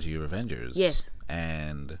Tokyo Manji Revengers. Yes.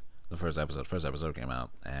 And the first episode came out,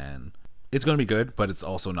 and it's going to be good, but it's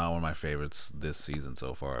also not one of my favorites this season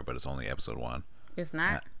so far, but it's only episode 1. It's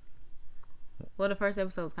not. Well, the first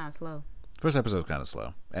episode was kind of slow. First episode's kind of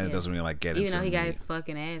slow, and it doesn't really like get into Even though he got meat. his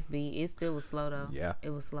fucking ass beat, it still was slow though. Yeah. It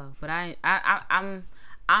was slow, but I'm.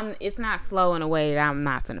 It's not slow in a way that I'm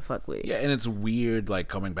not finna fuck with it. Yeah, and it's weird, like,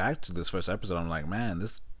 coming back to this first episode, I'm like, man,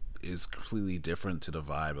 this is completely different to the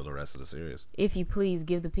vibe of the rest of the series. If you please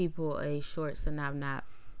give the people a short synopsis.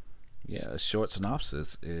 Yeah, a short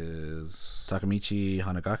synopsis is Takamichi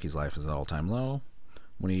Hanagaki's life is at an all-time low.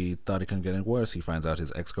 When he thought he couldn't get any worse, he finds out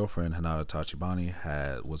his ex-girlfriend, Hinata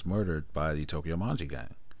Tachibana, was murdered by the Tokyo Manji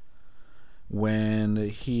gang. When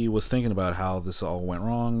he was thinking about how this all went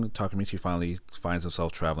wrong, Takamichi finally finds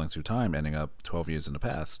himself traveling through time, ending up 12 years in the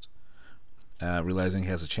past. Realizing he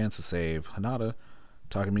has a chance to save Hinata,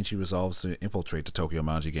 Takamichi resolves to infiltrate the Tokyo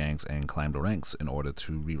Manji gangs and climb the ranks in order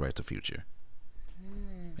to rewrite the future.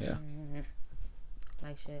 Yeah.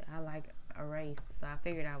 Like shit, I like Erased, so I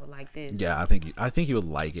figured I would like this. Yeah, I think you would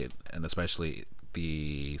like it, and especially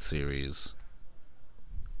the series.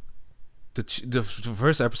 The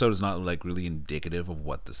first episode is not like really indicative of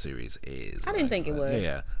what the series is. I didn't think it was.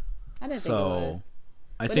 Yeah. I didn't think it was.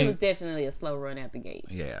 But it was definitely a slow run out the gate.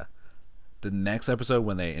 Yeah. The next episode,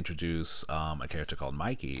 when they introduce a character called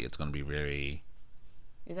Mikey, it's going to be very...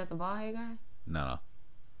 Is that the bald headed guy? No.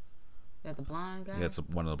 Is that the blonde guy? Yeah, it's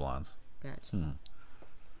one of the blondes. Gotcha.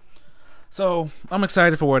 So, I'm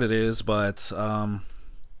excited for what it is, but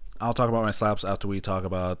I'll talk about my slaps after we talk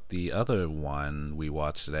about the other one we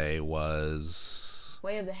watched today was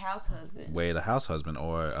Way of the House Husband. Way of the House Husband,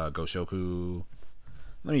 or Goshoku.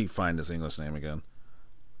 Let me find this English name again.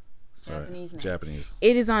 Sorry. Japanese name. Japanese.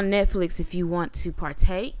 It is on Netflix if you want to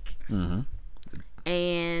partake. Mm-hmm.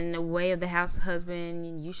 And Way of the House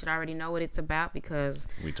Husband, you should already know what it's about because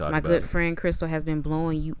my good friend Crystal has been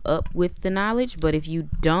blowing you up with the knowledge. But if you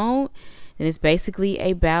don't, then it's basically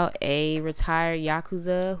about a retired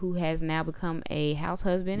Yakuza who has now become a house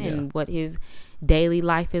husband and what his daily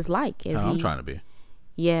life is like. I'm trying to be.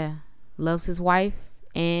 Yeah. Loves his wife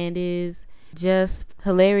and is just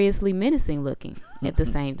hilariously menacing looking at the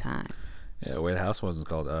same time. Yeah, Way of the House Husband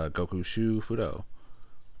called Goku Shu Fudo.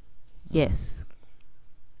 Yes.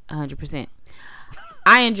 100%.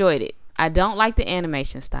 I enjoyed it. I don't like the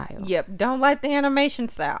animation style. Yep, don't like the animation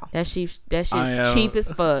style. That shit's cheap as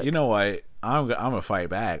fuck. You know what? I'm gonna fight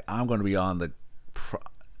back. I'm gonna be on the.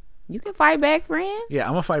 You can fight back, friend. Yeah, I'm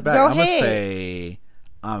gonna fight back. I'm gonna say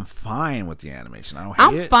I'm fine with the animation. I don't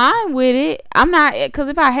hate it. I'm fine with it. I'm not, because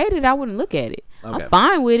if I hated it, I wouldn't look at it. Okay. I'm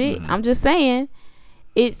fine with it. I'm just saying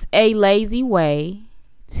it's a lazy way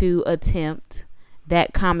to attempt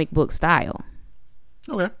that comic book style.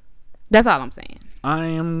 Okay. That's all I'm saying.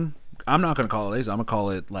 I'm not gonna call it lazy. I'm gonna call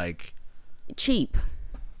it like cheap.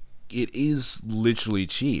 It is literally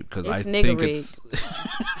cheap because I think it's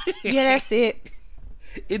yeah, that's it.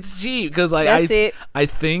 It's cheap because like I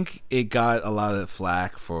think it got a lot of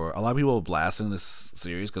flack for a lot of people blasting this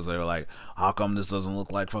series because they were like, how come this doesn't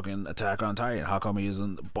look like fucking Attack on Titan? How come he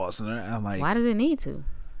isn't busting it? And I'm like, why does it need to?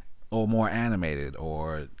 Or more animated,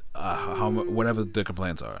 or whatever the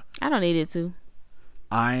complaints are. I don't need it to.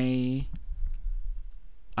 I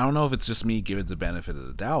don't know if it's just me giving the benefit of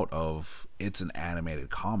the doubt of it's an animated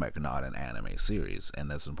comic, not an anime series,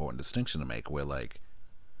 and that's an important distinction to make. Where like,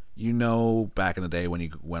 back in the day when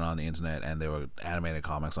you went on the internet and there were animated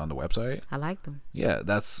comics on the website, I like them. Yeah,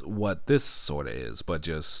 that's what this sort of is, but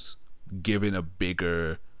just given a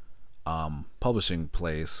bigger publishing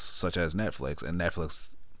place such as Netflix, and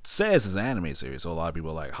Netflix says it's an anime series, so a lot of people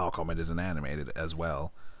are like, how come it isn't animated as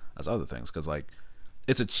well as other things? Because like,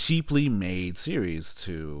 it's a cheaply made series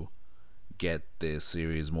to get this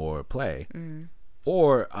series more play.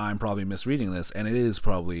 Or I'm probably misreading this, and it is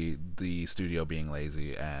probably the studio being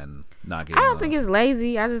lazy and not getting. I don't think it's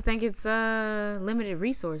lazy. I just think it's limited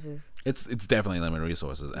resources. It's definitely limited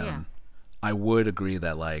resources, and I would agree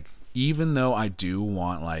that like, even though I do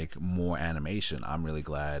want like more animation, I'm really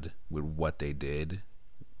glad with what they did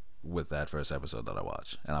with that first episode that I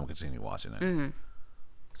watched, and I'm continuing watching it.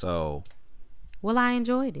 So. Well, I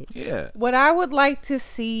enjoyed it. Yeah. What I would like to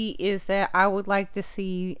see is that I would like to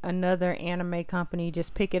see another anime company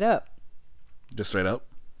just pick it up. Just straight up?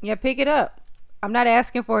 Yeah, pick it up. I'm not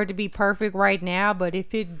asking for it to be perfect right now, but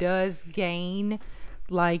if it does gain,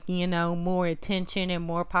 like, more attention and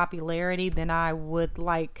more popularity, then I would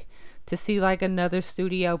like to see like another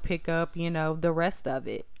studio pick up, the rest of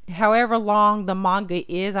it. However long the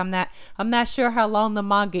manga is, I'm not sure how long the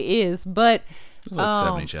manga is, but there's like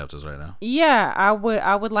 70 chapters right now. Yeah,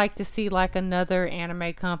 I would like to see like another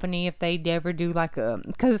anime company if they ever do like a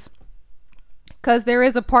because there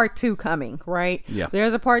is a part 2 coming, right? Yeah,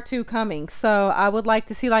 there's a part 2 coming. So I would like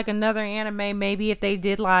to see like another anime. Maybe if they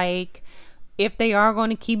did like, if they are going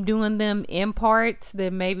to keep doing them in parts,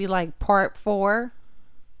 then maybe like part 4.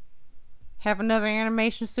 Have another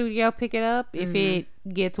animation studio pick it up if it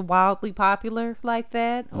gets wildly popular like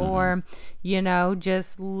that, or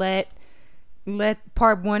just let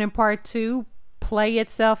part 1 and part 2 play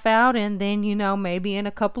itself out, and then maybe in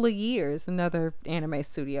a couple of years another anime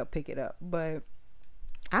studio pick it up. But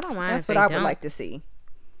I don't mind. That's what I would like to see.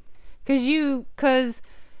 Cause you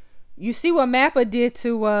see what Mappa did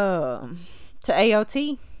to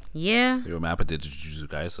AOT. Yeah. See what Mappa did to Jujutsu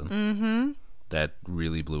Kaisen. That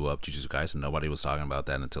really blew up Jujutsu Kaisen. Nobody was talking about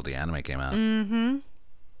that until the anime came out.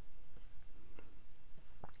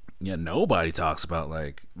 Yeah, nobody talks about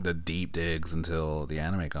like the deep digs until the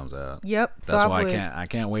anime comes out. Yep. That's why I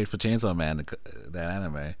can't wait for Chainsaw Man, that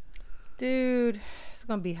anime. Dude, it's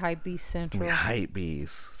gonna be hype beast central. Hype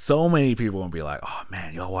beast. So many people will be like, "Oh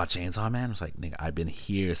man, y'all watch Chainsaw Man?" It's like, nigga, I've been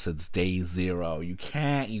here since day 0. You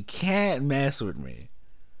can't mess with me.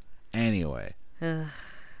 Anyway. The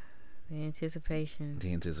anticipation.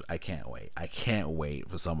 I can't wait. I can't wait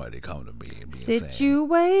for somebody to come to me and be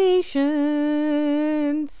situations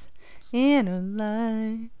in a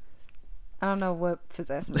life. I don't know what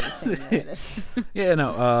possessed me to sing that. Yeah,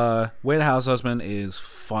 no. Way the House Husband is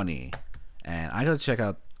funny, and I gotta check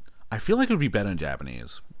out. I feel like it would be better in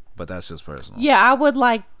Japanese, but that's just personal. Yeah, I would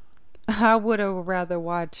have rather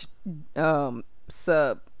watched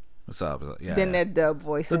sub The sub, yeah. than that dub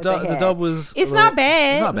voice. The that they the had. dub was. It's not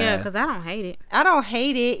bad. It's not Yeah, bad. because I don't hate it. I don't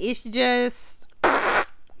hate it. It's just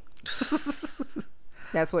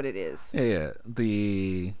that's what it is. Yeah.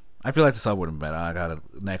 I feel like the sub would have been better. I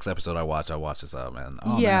got next episode I watch the sub, man.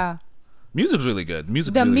 Oh, yeah. Man. Music's really good. The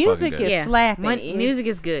really music fucking good. is slapping. Music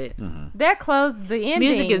is good. That closed the ending.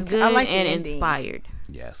 Music is good I like the and ending. inspired.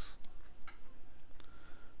 Yes.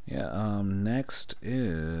 Yeah. Next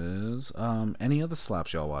is any other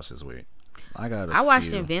slaps y'all watched this week? I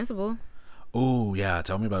watched Invincible. Oh yeah,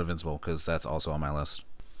 tell me about Invincible because that's also on my list.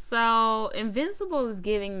 So Invincible is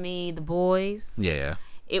giving me The Boys. Yeah.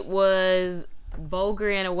 It was vulgar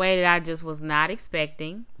in a way that I just was not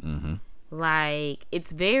expecting. Mm-hmm. Like,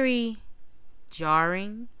 it's very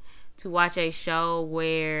jarring to watch a show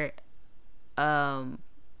where well,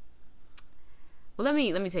 let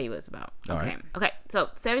me tell you what it's about. All Okay. right. Okay. So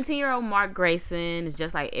 17-year-old Mark Grayson is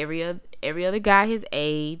just like every other guy his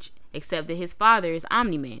age, except that his father is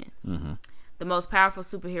Omni-Man, the most powerful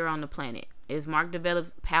superhero on the planet. As Mark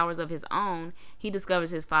develops powers of his own, he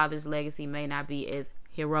discovers his father's legacy may not be as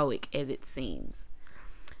heroic as it seems.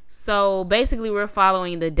 So basically, we're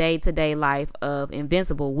following the day-to-day life of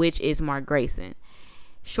Invincible, which is Mark Grayson.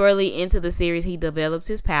 Shortly into the series, he develops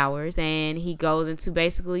his powers and he goes into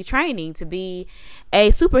basically training to be a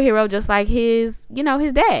superhero just like his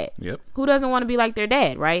dad. Yep. Who doesn't want to be like their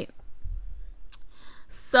dad, right?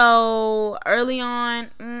 So early on,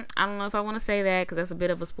 I don't know if I want to say that because that's a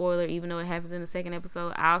bit of a spoiler, even though it happens in the second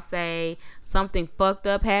episode. I'll say something fucked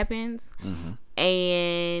up happens,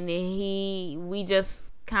 and we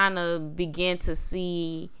just kind of begin to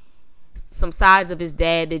see some sides of his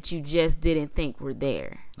dad that you just didn't think were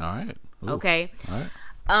there. All right. Ooh. Okay. All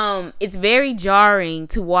right. It's very jarring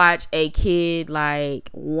to watch a kid like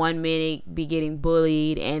 1 minute be getting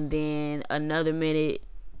bullied and then another minute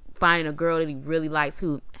finding a girl that he really likes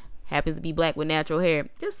who happens to be black with natural hair.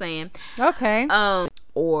 Just saying. Okay.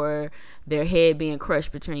 Or their head being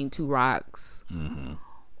crushed between two rocks.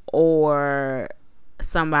 Or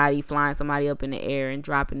somebody flying somebody up in the air and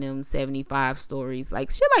dropping them 75 stories.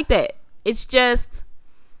 Like shit like that. It's just,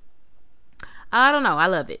 I don't know. I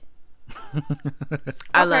love it.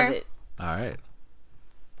 I love it. All right.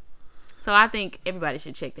 So I think everybody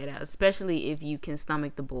should check that out, especially if you can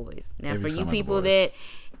stomach The Boys. Now, for you people that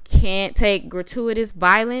can't take gratuitous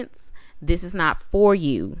violence, this is not for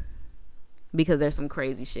you because there's some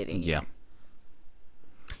crazy shit in here.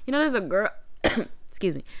 Yeah. There's a girl,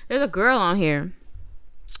 excuse me, there's a girl on here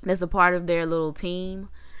that's a part of their little team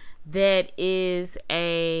that is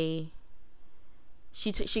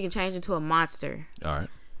she can change into a monster. All right.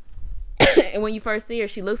 And when you first see her,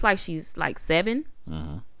 she looks like she's like 7.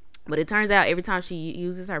 But it turns out every time she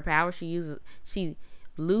uses her power, she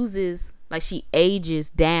loses, like she ages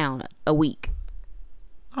down a week.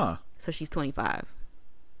 Huh. So she's 25.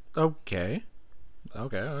 Okay. All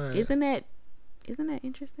right. Isn't that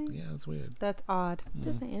interesting? Yeah, that's weird. That's odd.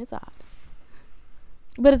 Just saying, it's odd.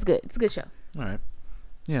 But it's good. It's a good show. All right.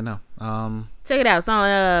 Yeah, no. Check it out. It's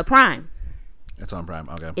on Prime. It's on Prime.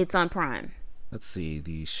 Okay. It's on Prime. Let's see.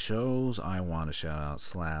 The shows I want to shout out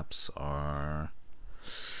slaps are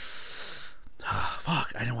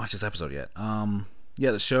fuck, I didn't watch this episode yet.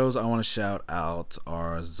 Yeah, the shows I want to shout out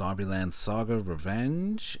are Zombieland Saga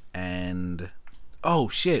Revenge and oh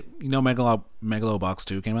shit, Megalobox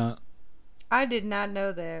 2 came out? I did not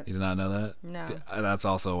know that. You did not know that? No. That's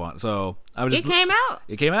also one. So I was It came out?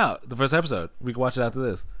 It came out. The first episode. We can watch it after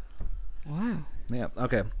this. Wow. Yeah,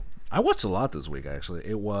 okay. I watched a lot this week actually.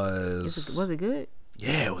 It was Was it good?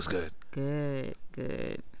 Yeah, it was good. Good.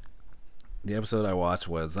 The episode I watched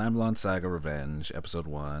was Zombieland Saga Revenge, episode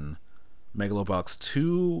 1. Megalobox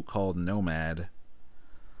 2 called Nomad.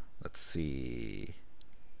 Let's see.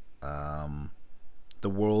 The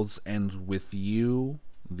World's End With You,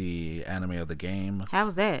 the anime of the game. How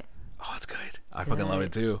was that? Oh, it's good. I fucking love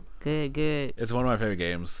it too. Good. It's one of my favorite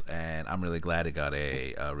games, and I'm really glad it got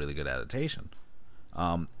a really good adaptation.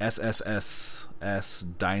 SSSS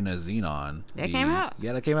Dyna Xenon. That came out?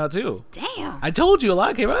 Yeah, that came out too. Damn. I told you a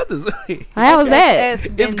lot came out this week. How was that?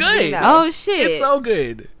 It's good. Oh shit. It's so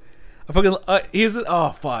good. I fucking oh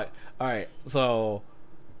fuck. All right, so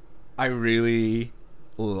I really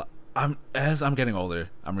as I'm getting older,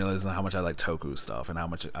 I'm realizing how much I like Toku stuff and how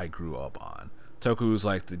much I grew up on. Toku's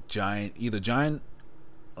like the giant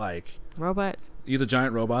robots, either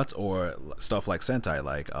giant robots or stuff like Sentai,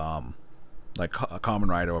 like Kamen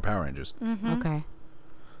Rider or Power Rangers. Okay.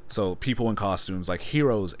 So people in costumes, like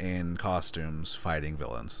heroes in costumes fighting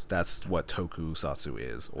villains. That's what Tokusatsu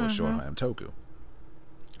is, or shorthand Toku.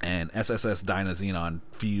 And SSS Dyna Xenon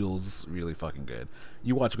feels really fucking good.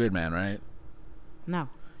 You watch Gridman, right? No.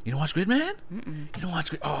 You don't watch Gridman? Mm-mm. You don't watch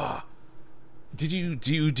Grid? Oh, do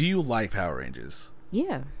you like Power Rangers?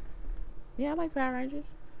 Yeah. Yeah, I like Power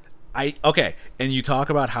Rangers. Okay, and you talk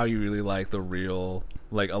about how you really like the real,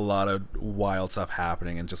 like a lot of wild stuff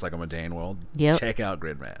happening in just like a mundane world. Yep. Check out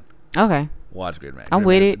Gridman. Okay. Watch Gridman. I'm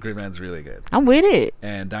with it. Gridman's really good. I'm with it.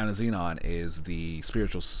 And Dynazenon is the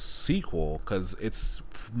spiritual sequel because it's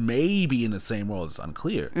maybe in the same world. It's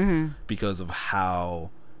unclear because of how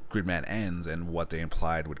Gridman ends and what they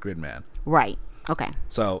implied with Gridman. Right. Okay.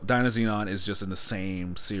 So Dynazenon is just in the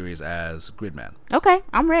same series as Gridman. Okay.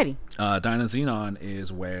 I'm ready. Dynazenon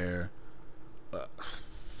is where...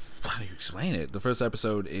 how do you explain it? The first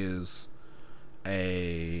episode is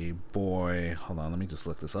a boy... Hold on, let me just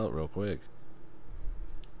look this up real quick.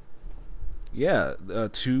 Yeah,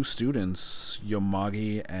 two students,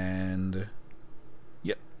 Yomagi and...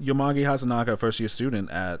 Yeah, Yomagi Hasanaka, a first-year student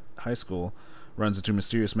at high school, runs into a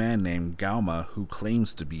mysterious man named Gauma who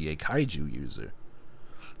claims to be a kaiju user.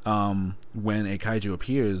 When a kaiju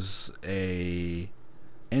appears, a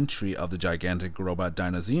entry of the gigantic robot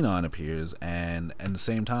Dynazenon appears, and at the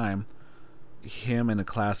same time, him and the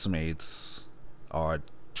classmates are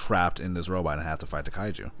trapped in this robot and have to fight the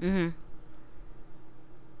kaiju. Mm-hmm.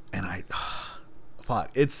 And fuck,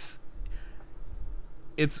 it's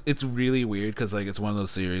really weird because like it's one of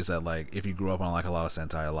those series that like if you grew up on like a lot of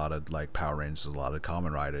Sentai, a lot of like Power Rangers, a lot of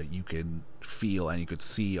Kamen Rider, you can feel and you could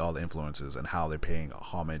see all the influences and how they're paying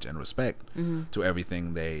homage and respect to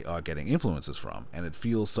everything they are getting influences from, and it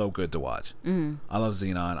feels so good to watch. I love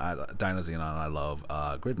Dynazenon, I love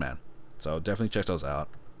Gridman, so definitely check those out.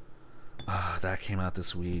 That came out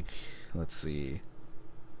this week. Let's see.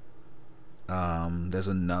 There's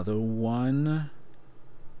another one.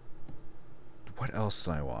 What else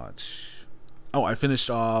did I watch? Oh, I finished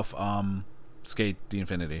off Skate the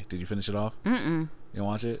Infinity. Did you finish it off? Mm-mm. You didn't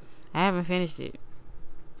watch it? I haven't finished it.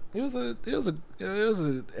 It was an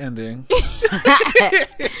ending.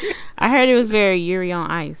 I heard it was very Yuri on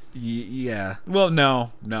Ice. Yeah. Well,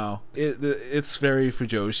 no. It's very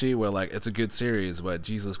Fujoshi, where like it's a good series, but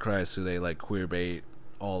Jesus Christ, do they like queer bait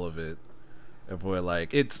all of it? Where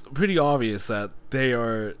like it's pretty obvious that they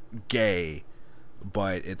are gay,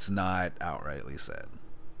 but it's not outrightly said.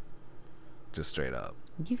 Just straight up.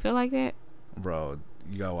 You feel like that? Bro,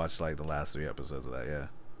 you gotta watch like the last 3 episodes of that. Yeah,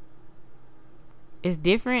 It's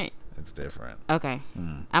different. it's different. Okay.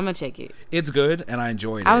 I'm gonna check it. It's good, and I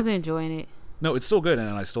enjoyed it. I was enjoying it. No, it's still good,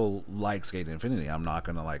 and I still like Skate to Infinity. I'm not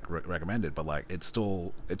gonna like recommend it, but like it's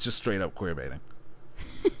just straight up queer baiting.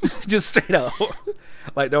 Just straight up.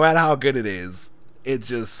 Like no matter how good it is, it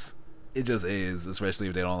just is. Especially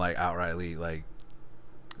if they don't like outrightly like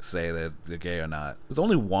say that they're gay or not. There's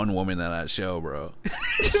only one woman in that show, bro.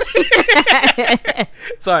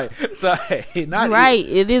 sorry, not right.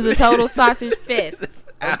 It is a total sausage fest.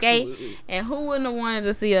 Okay, Absolutely. and who wouldn't have wanted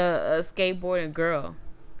to see a skateboarding girl?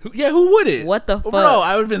 Who would it? What the fuck? Bro,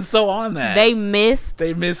 I would have been so on that. They missed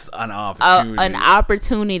an opportunity. an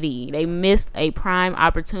opportunity. They missed a prime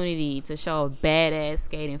opportunity to show a badass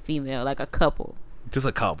skating female, like a couple. Just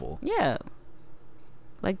a couple. Yeah,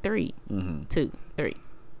 like 3, 2, 3,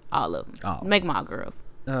 all of them. Oh. Make them all girls.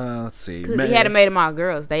 Let's see. Cause if he had made them all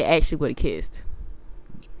girls, they actually would have kissed.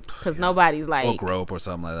 Cause nobody's like or grope or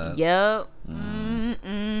something like that. Yep.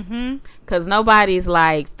 Cause nobody's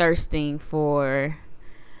like thirsting for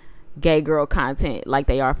gay girl content like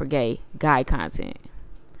they are for gay guy content.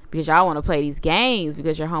 Because y'all want to play these games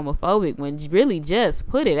because you're homophobic when really just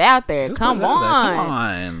put it out there. Come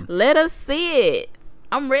on. Let us see it.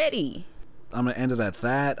 I'm ready. I'm going to end it at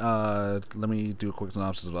that. Let me do a quick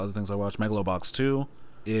synopsis of other things I watched. Megalobox 2.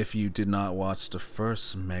 If you did not watch the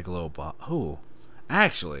first Megalobox... Oh,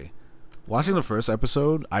 actually, watching the first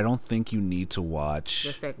episode, I don't think you need to watch...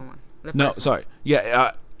 The second one. Sorry.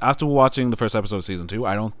 Yeah, after watching the first episode of season 2,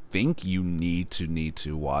 I don't think you need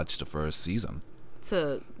to watch the first season.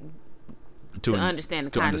 To understand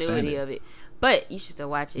the continuity of it. But you should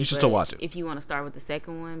still watch it. You should still watch it. If you want to start with the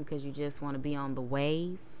second one because you just want to be on the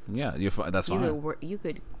wave... Yeah, that's fine. You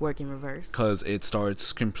could work in reverse. Because it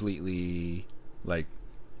starts completely, like,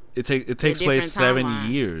 it takes place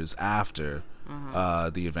 7 years after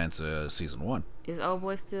the events of season 1. Is old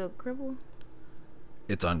boy still crippled?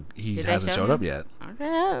 He hasn't showed up yet. Okay,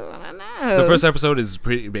 I don't know. The first episode is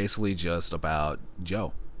basically just about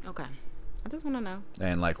Joe. Okay, I just want to know.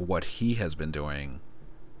 And like what he has been doing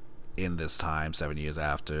in this time, 7 years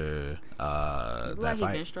after that like fight.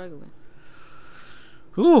 He's been struggling.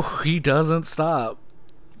 Ooh, he doesn't stop.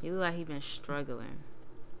 You look like he's been struggling.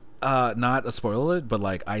 Not a spoiler alert, but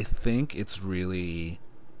like I think it really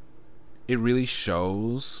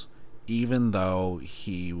shows, even though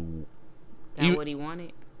Got what he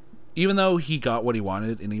wanted. even though he got what he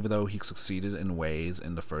wanted, and even though he succeeded in ways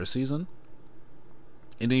in the first season,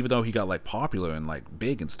 and even though he got like popular and like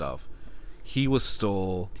big and stuff, he was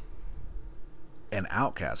still an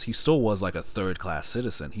outcast. He still was like a third class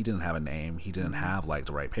citizen. He didn't have a name. He didn't have like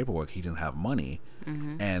the right paperwork. He didn't have money.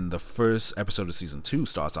 And the first episode of season 2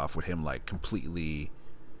 starts off with him like completely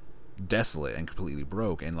desolate and completely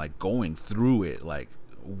broke and like going through it like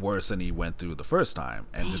worse than he went through the first time,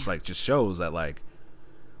 and just shows that like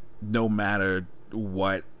no matter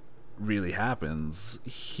what really happens,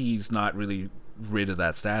 he's not really rid of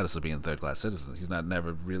that status of being a third class citizen. He's not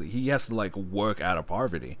never really, he has to like work out of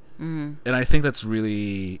poverty. And I think that's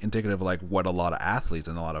really indicative of like what a lot of athletes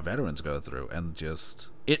and a lot of veterans go through, and just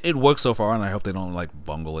it works so far, and I hope they don't like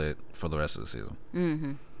bungle it for the rest of the season.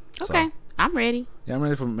 Okay, So, I'm ready. yeah, I'm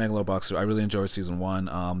ready for Megalobox 2. I really enjoyed season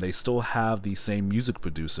 1. They still have the same music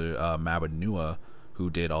producer, Mabinua,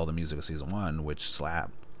 who did all the music of season 1, which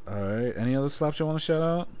slapped. Alright, any other slaps you want to shout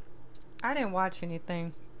out? I didn't watch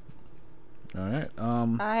anything. Alright,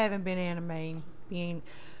 I haven't been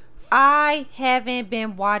I haven't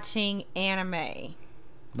been watching anime.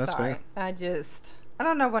 that's Sorry. fair. I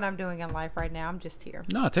don't know what I'm doing in life right now. I'm just here.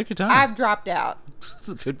 No, take your time. I've dropped out.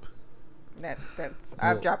 Good.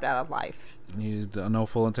 I've dropped out of life. You no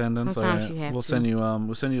full attendance. Sometimes Alright, you have we'll to. send you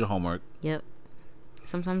we'll send you the homework. Yep.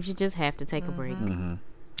 Sometimes you just have to take a break.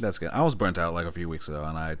 That's good. I was burnt out like a few weeks ago,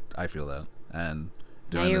 and I feel that. And Now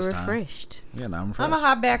during you're this time, refreshed. yeah, now I'm I'm refreshed. gonna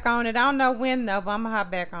hop back on it. I don't know when though, but I'm gonna hop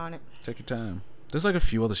back on it. Take your time. There's like a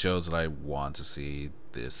few other shows that I want to see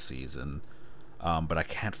this season, but I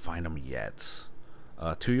can't find them yet.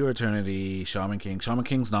 To Your Eternity, Shaman King. Shaman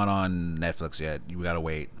King's not on Netflix yet. You gotta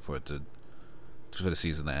wait for it for the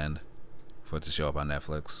season to end, for it to show up on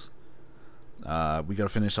Netflix. We gotta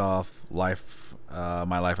finish off My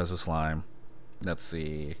Life as a Slime. Let's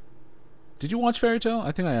see. Did you watch Fairy Tail?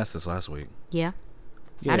 I think I asked this last week. Yeah.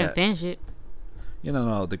 Yeah. I didn't finish it.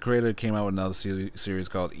 No. The creator came out with another series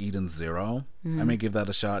called Eden Zero. I may give that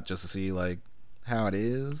a shot just to see like how it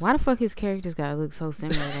is. Why the fuck his characters gotta look so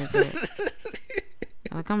similar like that?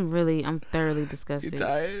 Like I'm thoroughly disgusted. You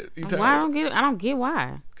tired? Why I don't get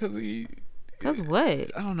why. Cause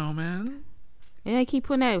what? I don't know, man. And they keep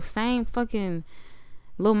putting that same fucking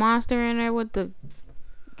little monster in there with the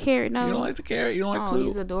carrot nose. You don't like the carrot? You don't like Oh, Plu?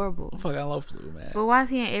 he's adorable. Fuck, I love Plu, man. But why is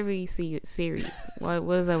he in every series? What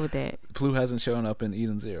is up with that? Plu hasn't shown up in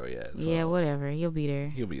Eden Zero yet. So Yeah, whatever. He'll be there.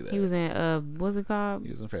 He'll be there. He was in what's it called?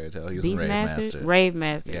 He was in Fairy Tail. He was in Rave Master? Master. Rave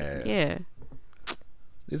Master. Yeah. Yeah.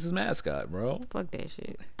 It's his mascot, bro. Fuck that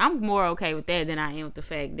shit. I'm more okay with that than I am with the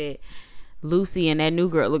fact that Lucy and that new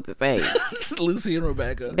girl look the same. Lucy and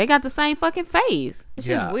Rebecca. They got the same fucking face. It's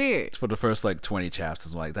just weird. For the first like 20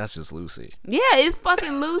 chapters, I'm like, that's just Lucy. Yeah, it's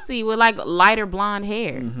fucking Lucy with like lighter blonde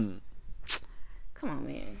hair. Come on,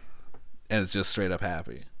 man. And it's just straight up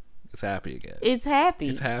happy. It's happy again. It's happy.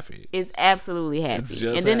 It's happy. It's absolutely happy. It's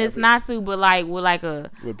just and then it's happy. Natsu, but like with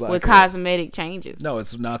black hair. cosmetic changes. No,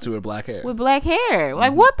 it's not to with black hair. With black hair.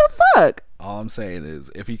 Like what the fuck? All I'm saying is,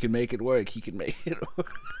 if he can make it work, he can make it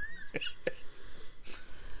work.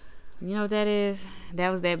 You know what that is? That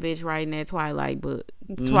was that bitch writing that Twilight book,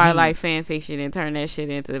 Twilight fan fiction, and turn that shit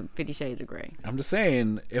into 50 Shades of Grey. I'm just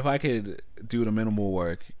saying, if I could do the minimal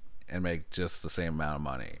work and make just the same amount of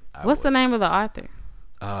money, What's the name of the author?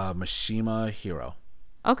 Mashima Hiro.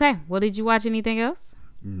 Okay. Well, did you watch anything else?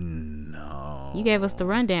 No. You gave us the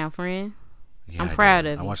rundown, friend. Yeah, I'm I proud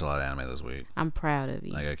did. of I you. watched a lot of anime this week. I'm proud of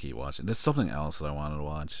you. I gotta keep watching. There's something else that I wanted to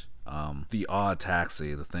watch. The Odd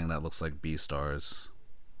Taxi, the thing that looks like Beastars.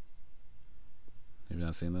 Have you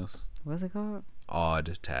not seen this? What's it called?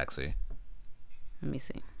 Odd Taxi. Let me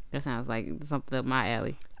see. That sounds like something up my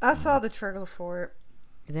alley. I saw the trailer for it.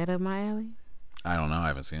 Is that up my alley? I don't know. I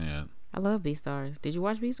haven't seen it yet. I love Beastars. Did you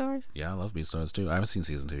watch Beastars? Yeah, I love Beastars too. I haven't seen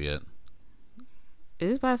season 2 yet. Is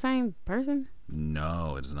this by the same person?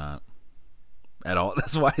 No, it's not. At all.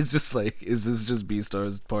 That's why it's just like, is this just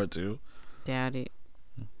Beastars Part 2? Doubt it.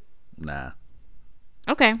 Nah.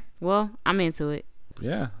 Okay. Well, I'm into it.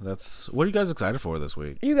 Yeah, that's... What are you guys excited for this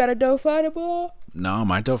week? You got a dope findable? No,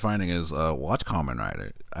 my dope finding is watch Kamen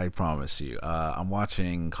Rider. I promise you. I'm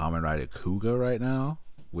watching Kamen Rider Kuga right now,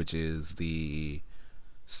 which is the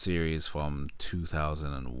series from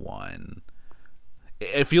 2001.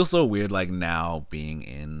 It feels so weird, like, now being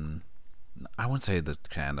in... I wouldn't say the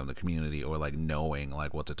fandom, the community, or, like, knowing,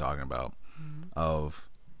 like, what they're talking about. Of...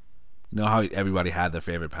 You know how everybody had their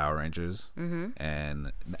favorite Power Rangers?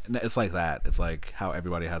 And it's like that. It's like how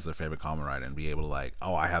everybody has their favorite Kamen Rider and be able to like,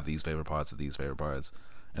 oh, I have these favorite parts of these favorite parts.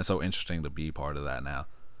 And it's so interesting to be part of that now.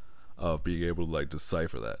 Of being able to like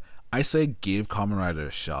decipher that. I say give Kamen Rider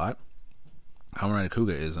a shot. Kamen Rider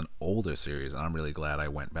Kuga is an older series, and I'm really glad I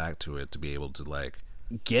went back to it to be able to like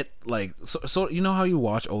get like so you know how you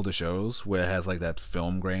watch older shows where it has like that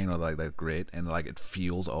film grain or like that grit and like it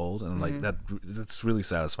feels old, and like that's really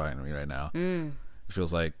satisfying to me right now. It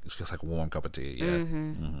feels like a warm cup of tea.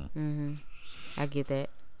 I get that.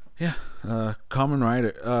 Yeah. Kamen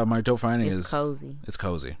Rider, my dope finding is cozy. It's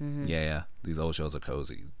cozy. Yeah, these old shows are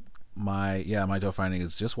cozy. My dope finding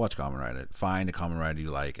is just watch Kamen Rider. Find a Kamen Rider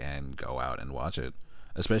you like and go out and watch it,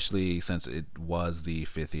 especially since it was the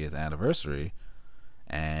 50th anniversary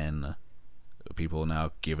and people are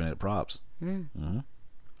now giving it props.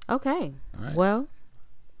 Okay. All right. Well,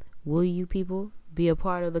 will you people be a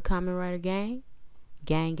part of the Kamen Rider gang?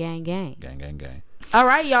 Gang. Gang. All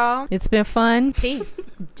right, y'all. It's been fun. Peace.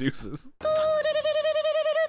 Deuces.